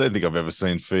 I don't think I've ever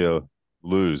seen Fia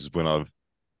lose when I've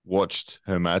watched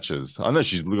her matches. I know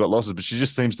she's got losses, but she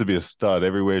just seems to be a stud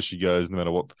everywhere she goes. No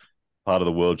matter what part of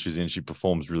the world she's in, she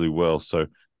performs really well. So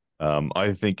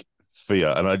I think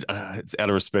Fia, and it's out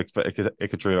of respect for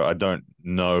Ekaterina, I don't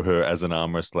know her as an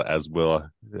arm wrestler as well.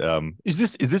 Is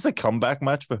this a comeback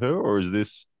match for her, or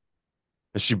has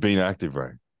she been active,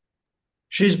 Ray?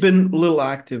 She's been a little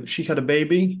active. She had a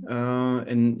baby,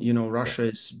 and Russia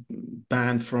is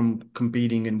banned from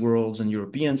competing in Worlds and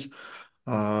Europeans.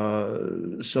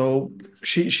 So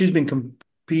she's been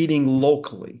competing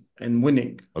locally and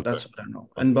winning. Okay. That's what I know.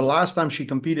 And the last time she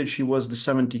competed, she was the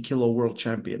 70-kilo world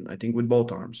champion, I think, with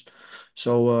both arms.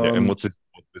 So and what's this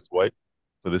weight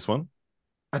for this one?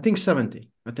 I think 70.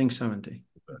 I think 70.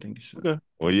 I think so. Okay.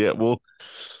 Well, yeah. Well,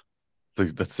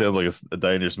 that sounds like a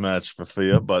dangerous match for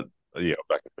Fia, but yeah,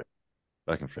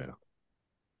 back in Fia.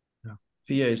 Yeah.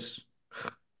 Fia is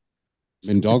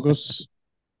Mindogos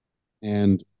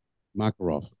and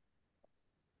Makarov.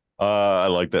 I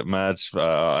like that match.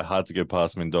 Hard to go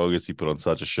past Mendogas. He put on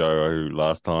such a show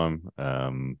last time.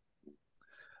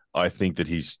 I think that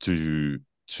he's too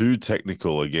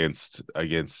technical against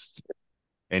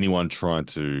anyone trying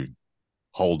to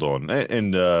hold on.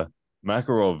 And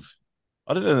Makarov,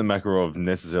 I don't know that Makarov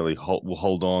necessarily will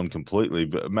hold on completely,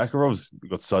 but Makarov's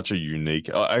got such a unique.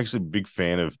 I'm actually a big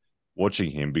fan of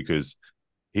watching him because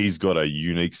he's got a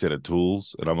unique set of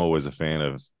tools, and I'm always a fan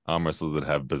of arm wrestlers that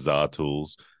have bizarre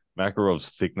tools. Makarov's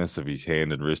thickness of his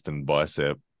hand and wrist and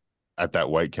bicep at that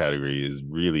weight category is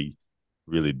really,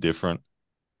 really different.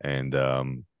 And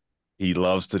he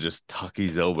loves to just tuck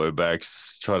his elbow back,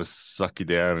 try to suck you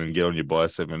down and get on your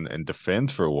bicep and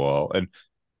defend for a while. And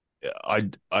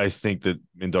I think that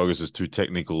Mindaugas is too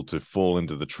technical to fall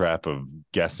into the trap of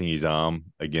gassing his arm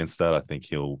against that. I think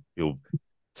he'll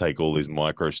take all these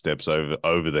micro steps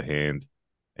over the hand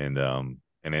and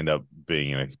end up being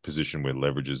in a position where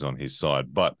leverage is on his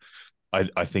side. But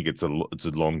I think it's a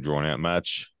long drawn out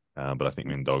match. But I think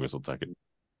Mindaugas will take it.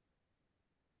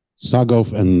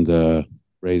 Sagov and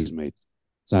Ray's mate,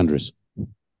 Sanders.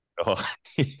 Oh,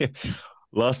 yeah.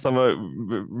 Last time I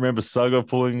remember Sagov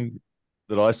pulling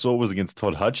that I saw was against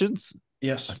Todd Hutchins.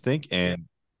 Yes, I think, and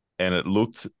it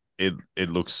looked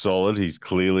solid. He's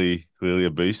clearly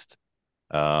a beast.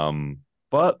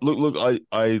 But look,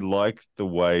 I like the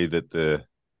way that the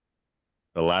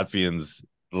Latvians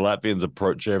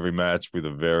approach every match with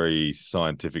a very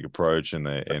scientific approach, and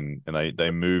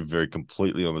they move very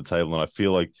completely on the table. And I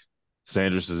feel like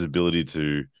Sanders' ability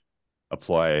to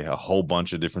apply a whole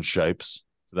bunch of different shapes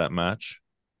to that match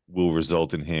will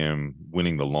result in him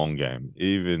winning the long game,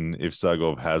 even if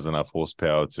Sagov has enough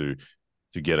horsepower to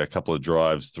get a couple of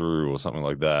drives through or something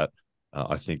like that.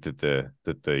 I think that the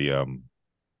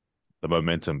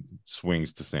momentum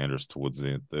swings to Sanders towards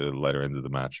the later end of the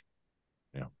match.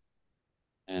 Yeah,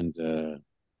 and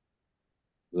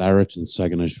Larrett and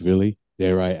Saganashvili.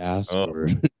 Dare I ask, or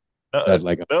that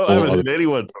like no, I haven't heard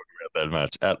anyone talk about that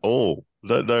match at all.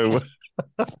 Don't know.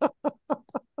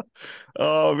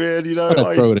 Oh man, I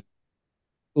throw it in. A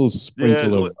little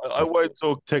sprinkle of. I won't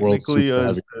talk technically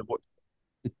as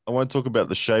I won't talk about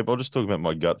the shape. I'll just talk about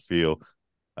my gut feel.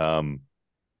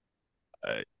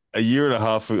 A year and a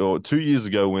half or 2 years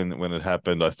ago, when it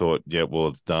happened, I thought, yeah, well,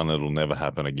 it's done. It'll never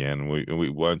happen again. We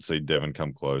won't see Devon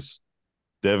come close.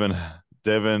 Levan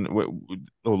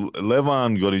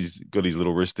got his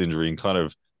little wrist injury and kind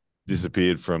of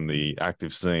disappeared from the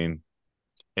active scene.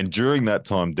 And during that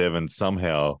time, Devon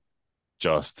somehow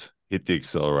just hit the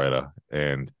accelerator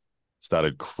and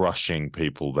started crushing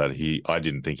people that I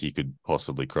didn't think he could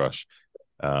possibly crush.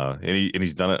 And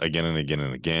he's done it again and again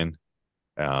and again.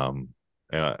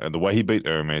 And the way he beat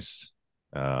Hermes,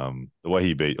 the way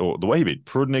he beat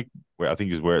Prudnik, where I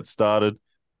think is where it started.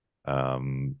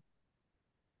 Who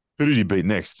did he beat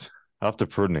next? After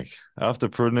Prudnik,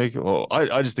 well,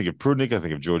 I just think of Prudnik. I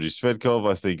think of Georgy Svetkov.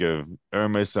 I think of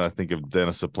Hermes, and I think of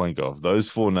Denis Saplenkov. Those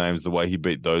four names, the way he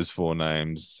beat those four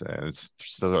names, and it's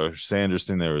Sanders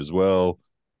in there as well.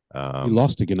 He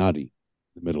lost to Gennady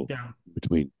in the middle,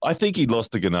 between. I think he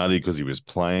lost to Gennady because he was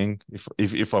playing.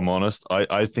 If I'm honest,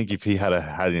 I think if he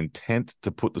had intent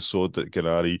to put the sword to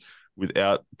Gennady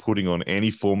without putting on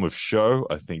any form of show,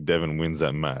 I think Devon wins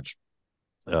that match.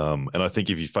 And I think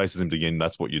if he faces him again,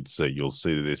 that's what you'd see. You'll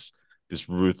see this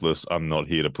ruthless, I'm not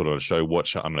here to put on a show.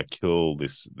 Watch, I'm going to kill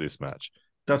this match.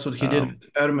 That's what he did with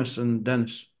Hermes and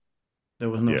Dennis. There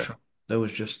was no show. There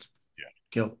was just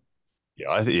kill.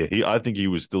 Yeah, I think he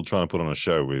was still trying to put on a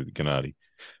show with Gennady.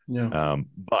 Yeah.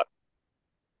 But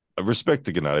I respect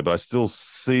to Gennady, but I still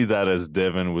see that as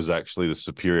Devon was actually the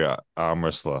superior arm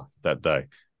wrestler that day.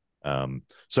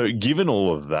 So given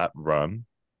all of that run,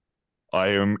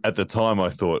 at the time I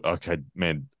thought, okay,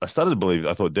 man, I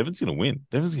thought Devon's going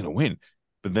to win.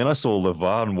 But then I saw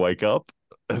Levan wake up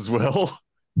as well.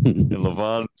 And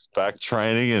Levan's back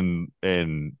training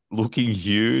and looking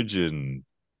huge and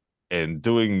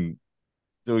doing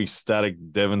static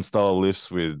Devon style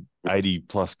lifts with 80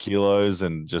 plus kilos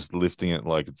and just lifting it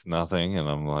like it's nothing. And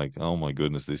I'm like, oh my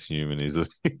goodness, this human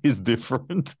is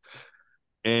different.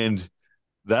 And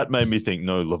that made me think,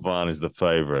 no, Levan is the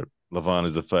favorite.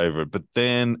 But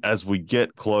then as we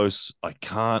get close, I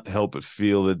can't help but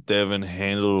feel that Devon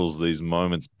handles these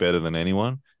moments better than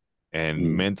anyone.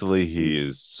 And mentally, he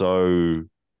is so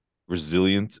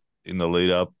resilient in the lead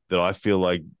up that I feel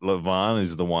like Levan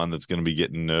is the one that's going to be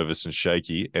getting nervous and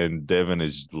shaky. And Devon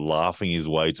is laughing his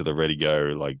way to the ready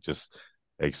go, like just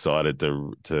excited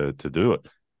to do it.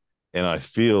 And I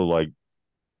feel like,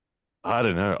 I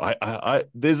don't know.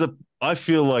 I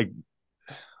feel like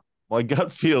my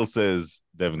gut feel says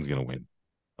Devon's going to win,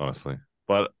 honestly.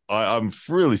 But I'm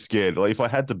really scared. Like if I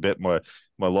had to bet, my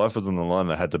life was on the line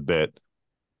and I had to bet,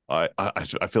 I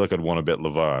feel like I'd want to bet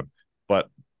Levan. But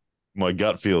My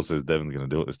gut feel says Devon's going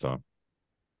to do it this time.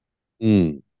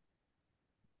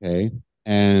 Okay.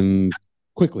 And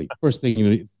quickly, first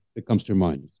thing that comes to your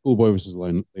mind: Schoolboy versus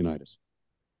Leonidas.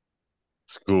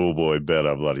 Schoolboy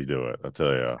better bloody do it. I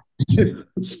tell you.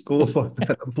 Schoolboy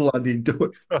better bloody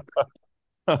do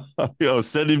it. Yo,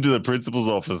 send him to the principal's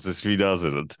office if he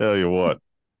doesn't. I'll tell you what.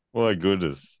 My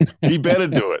goodness. He better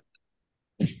do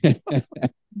it.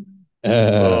 But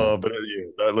yeah,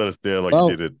 don't let us down like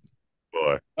you did it.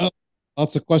 Boy.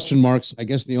 Lots of question marks. I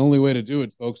guess the only way to do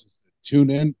it, folks, is to tune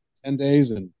in 10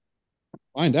 days and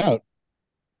find out.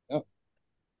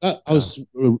 I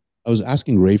was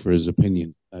asking Ray for his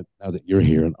opinion now that you're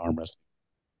here, an arm wrestling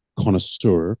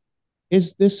connoisseur.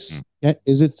 Is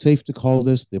it safe to call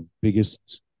this the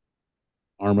biggest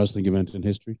arm wrestling event in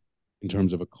history in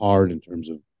terms of a card, in terms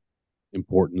of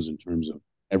importance, in terms of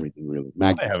everything, really?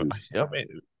 Magnitude.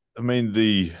 I mean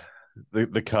the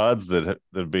cards that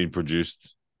have been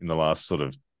produced in the last sort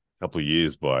of couple of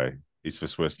years by East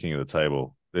vs West King of the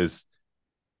Table. There's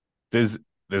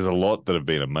a lot that have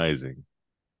been amazing,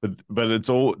 but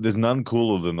there's none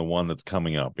cooler than the one that's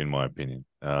coming up, in my opinion.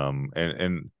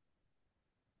 And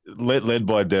led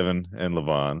by Devon and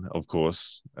Levan, of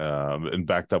course, and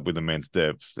backed up with immense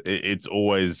depth. It's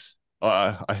always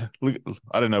I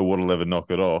don't know what'll ever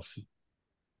knock it off,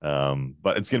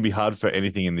 but it's going to be hard for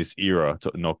anything in this era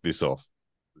to knock this off.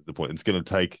 Is the point? It's going to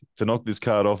take to knock this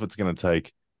card off. It's going to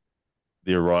take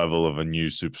the arrival of a new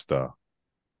superstar.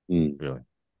 Really,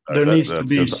 there needs to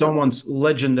be someone's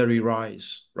legendary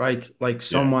rise, right? Like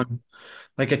someone,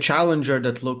 like a challenger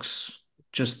that looks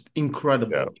just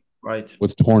incredible, right?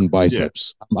 With torn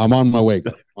biceps. Yeah. I'm on my way.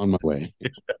 On my way.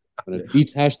 I'm going to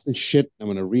detach this shit. I'm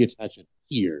going to reattach it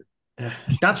here.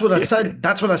 That's what I said.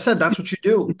 That's what I said. That's what you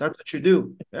do. That's what you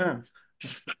do. Yeah.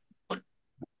 Just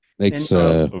makes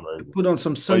put on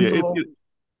some Sentinel.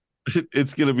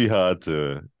 It's gonna be hard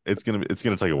to. It's gonna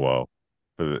take a while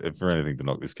for anything to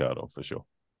knock this card off for sure.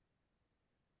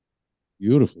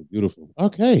 Beautiful, beautiful.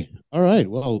 Okay, all right.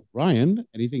 Well, Ryan,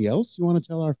 anything else you want to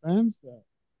tell our fans?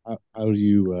 How do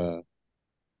you?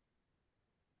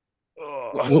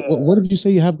 What did you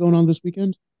say you have going on this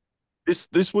weekend?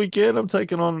 This weekend, I'm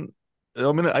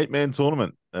in an 8-man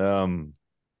tournament. How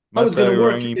it's going to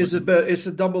work? Is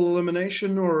it double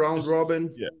elimination or round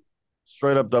robin? Yeah,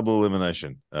 straight up double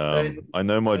elimination. I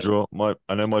know my draw.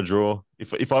 I know my draw.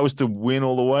 If I was to win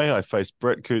all the way, I face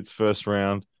Brett Coots first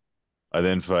round. I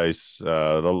then face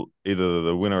either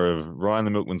the winner of Ryan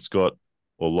the Milkman Scott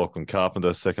or Lachlan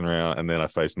Carpenter second round, and then I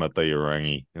face Matei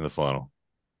Urangi in the final.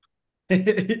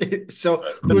 So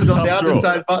who's on the other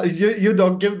side? You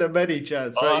don't give them any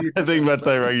chance, right? I think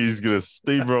Matei Urangi is going to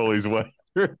steamroll his way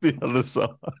through the other side.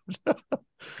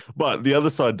 But the other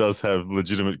side does have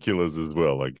legitimate killers as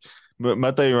well. Like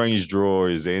Matei Urangi's draw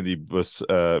is Andy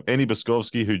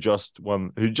Boskovsky, who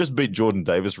just beat Jordan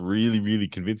Davis really, really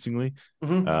convincingly.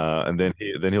 Mm-hmm. And then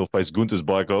he'll face Gunter's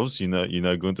Baikovs, you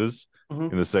know Gunter's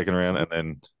in the second round,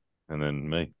 and then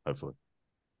me, hopefully.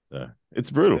 So it's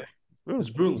brutal. Okay.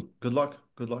 It's brutal. Good luck.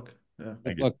 Yeah.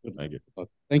 Good luck.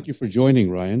 Thank you for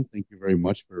joining, Ryan. Thank you very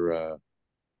much for.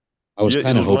 I was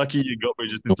kind of lucky you got me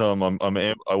just in time.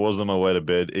 I was on my way to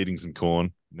bed eating some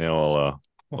corn. Now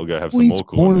I'll go have some more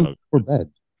corn for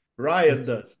bed. Ryan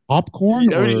does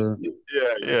popcorn.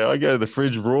 Yeah. I go to the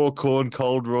fridge, raw corn,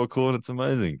 cold raw corn. It's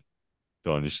amazing.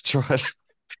 Don, you should try it.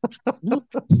 No.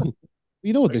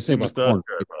 You know what they say about corn.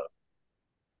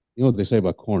 You know what they say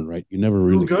about corn, right? You never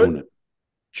really own it.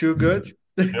 Chew good.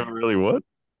 Never really what?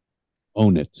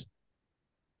 Own it.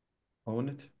 Own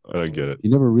it. I don't get it. You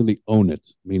never really own it.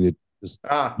 I mean, it just.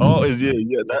 Oh,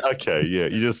 okay, yeah.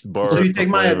 You just borrow. So you take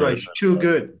my advice. Chew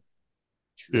good.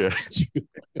 Yeah.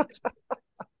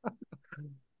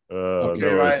 Okay,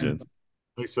 no Ryan.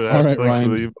 Thanks for that. All right,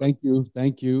 Ryan.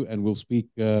 Thank you, and we'll speak.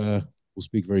 We'll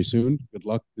speak very soon. Good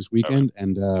luck this weekend,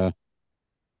 and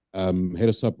hit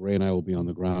us up. Ray and I will be on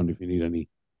the ground if you need any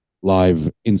live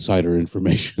insider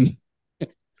information.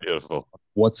 Beautiful.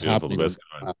 What's happening?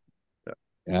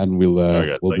 And we'll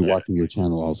be watching your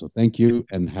channel also. Thank you,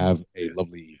 and have a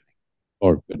lovely evening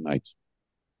or good night.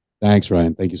 Thanks,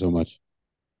 Ryan. Thank you so much.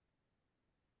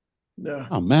 Yeah.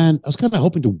 Oh man, I was kind of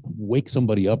hoping to wake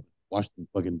somebody up, watch them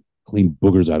fucking clean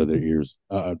boogers out of their ears,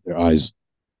 their eyes.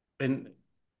 And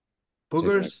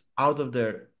boogers out of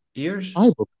their ears?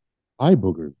 Eye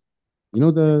boogers. You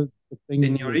know the thing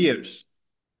in your ears.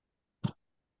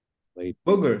 Late.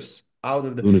 Boogers out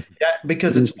of the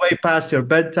because it's way past your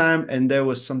bedtime, and there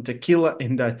was some tequila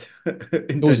in that. I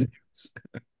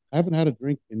haven't had a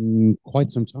drink in quite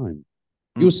some time.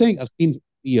 You were saying I've seen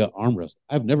Fia arm wrestle.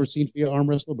 I've never seen Fia arm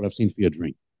wrestle, but I've seen Fia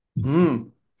drink.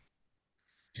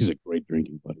 He's a great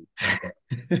drinking buddy.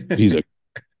 He's a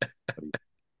buddy.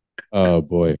 Oh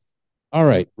boy. All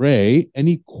right, Ray.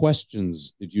 Any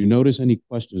questions? Did you notice any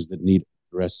questions that need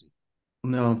addressing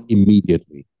No,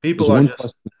 immediately? There's people are one just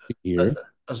question here.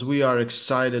 as we are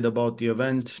excited about the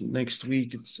event next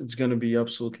week. It's going to be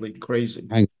absolutely crazy.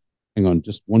 Hang on,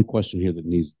 just one question here that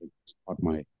needs to caught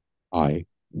my eye.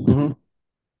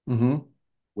 Mm-hmm. Mm-hmm.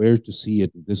 Where to see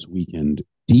it this weekend?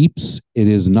 Deeps. It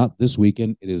is not this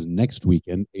weekend. It is next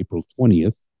weekend, April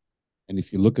 20th. And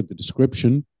if you look at the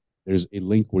description, there's a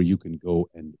link where you can go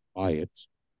and buy it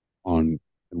on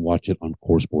and watch it on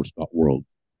coresports.world.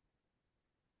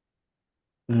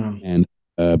 Yeah. And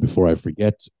before I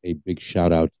forget, a big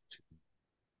shout out to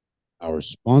our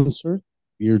sponsor,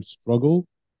 Beard Struggle,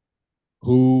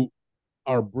 who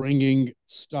are bringing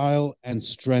style and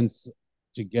strength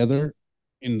together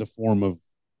in the form of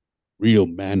real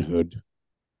manhood.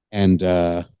 And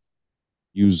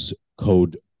use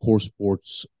code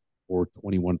Coresports for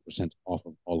 21% off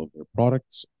of all of their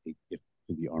products, a gift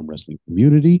to the arm wrestling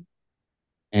community.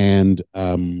 And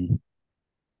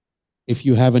if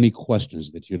you have any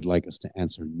questions that you'd like us to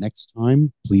answer next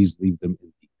time, please leave them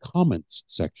in the comments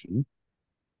section,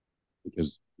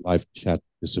 because live chat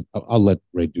is. I'll let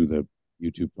Ray do the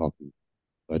YouTube talking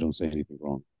so I don't say anything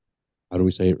wrong. How do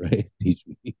we say it, Ray? Teach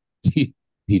me.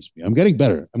 Teach me. I'm getting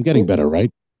better.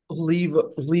 Right? Leave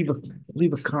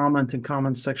a comment in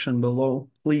comment section below.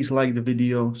 Please like the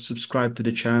video, subscribe to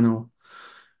the channel.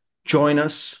 Join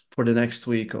us for the next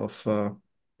week of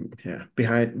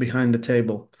behind the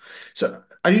table. So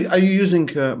are you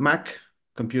using a Mac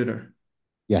computer?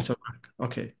 Yeah. It's a Mac.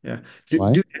 Okay, yeah.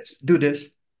 Why? Do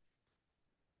this.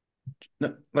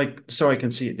 No, like so I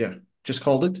can see it. Yeah. Just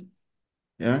hold it.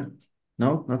 Yeah.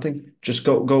 No, nothing. Just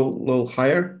go a little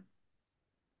higher.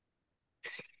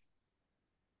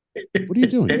 What are you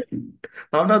doing?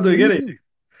 I'm not doing anything.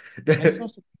 I saw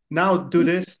some. Now do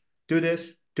this, do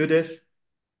this, do this.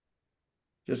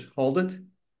 Just hold it.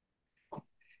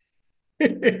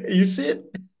 You see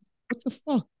it? What the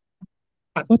fuck?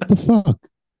 What the fuck?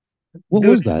 What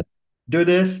Do was that? do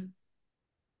this.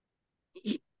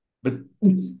 But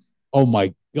Oh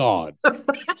my god!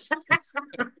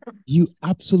 You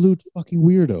absolute fucking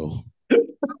weirdo!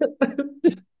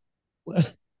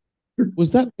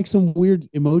 Was that like some weird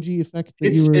emoji effect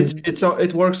that you were?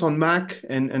 it works on Mac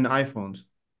and iPhones.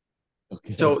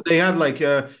 Okay. So they have like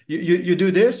you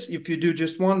do this. If you do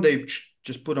just one, they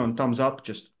just put on thumbs up.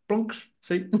 Just plunk.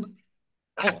 See?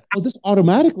 Oh, this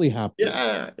automatically happened.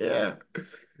 Yeah, yeah,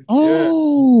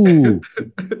 Oh.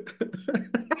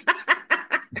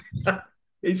 yeah.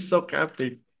 He's so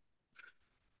happy.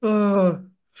 Oh,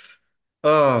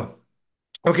 oh.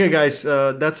 Okay, guys,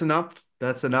 that's enough.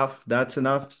 That's enough. That's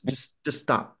enough. Just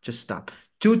stop. Just stop.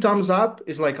 Two thumbs up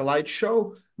is like a light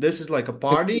show. This is like a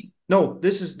party. No,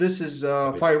 this is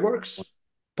fireworks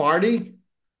party,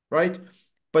 right?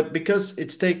 But because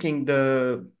it's taking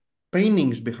the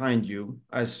paintings behind you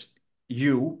as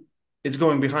you, it's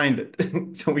going behind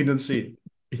it, so we don't see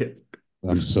it.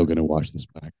 I'm so gonna watch this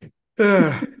back.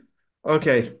 Yeah.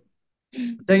 Okay.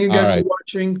 Thank you All guys for right.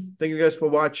 watching. Thank you guys for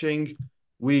watching.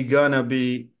 We're gonna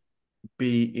be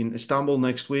in Istanbul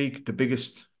next week. The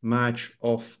biggest match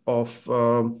of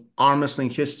arm wrestling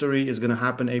history is going to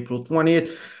happen April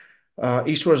 20th.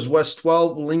 East vs West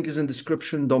 12. Link is in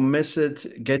description. Don't miss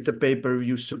it. Get the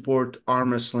pay-per-view. Support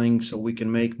arm wrestling so we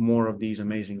can make more of these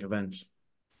amazing events.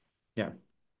 Yeah.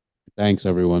 Thanks,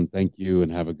 everyone. Thank you,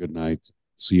 and have a good night.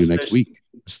 See you next week.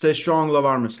 Stay strong. Love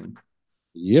arm wrestling.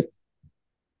 Yep.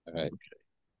 All right.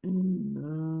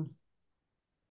 Okay.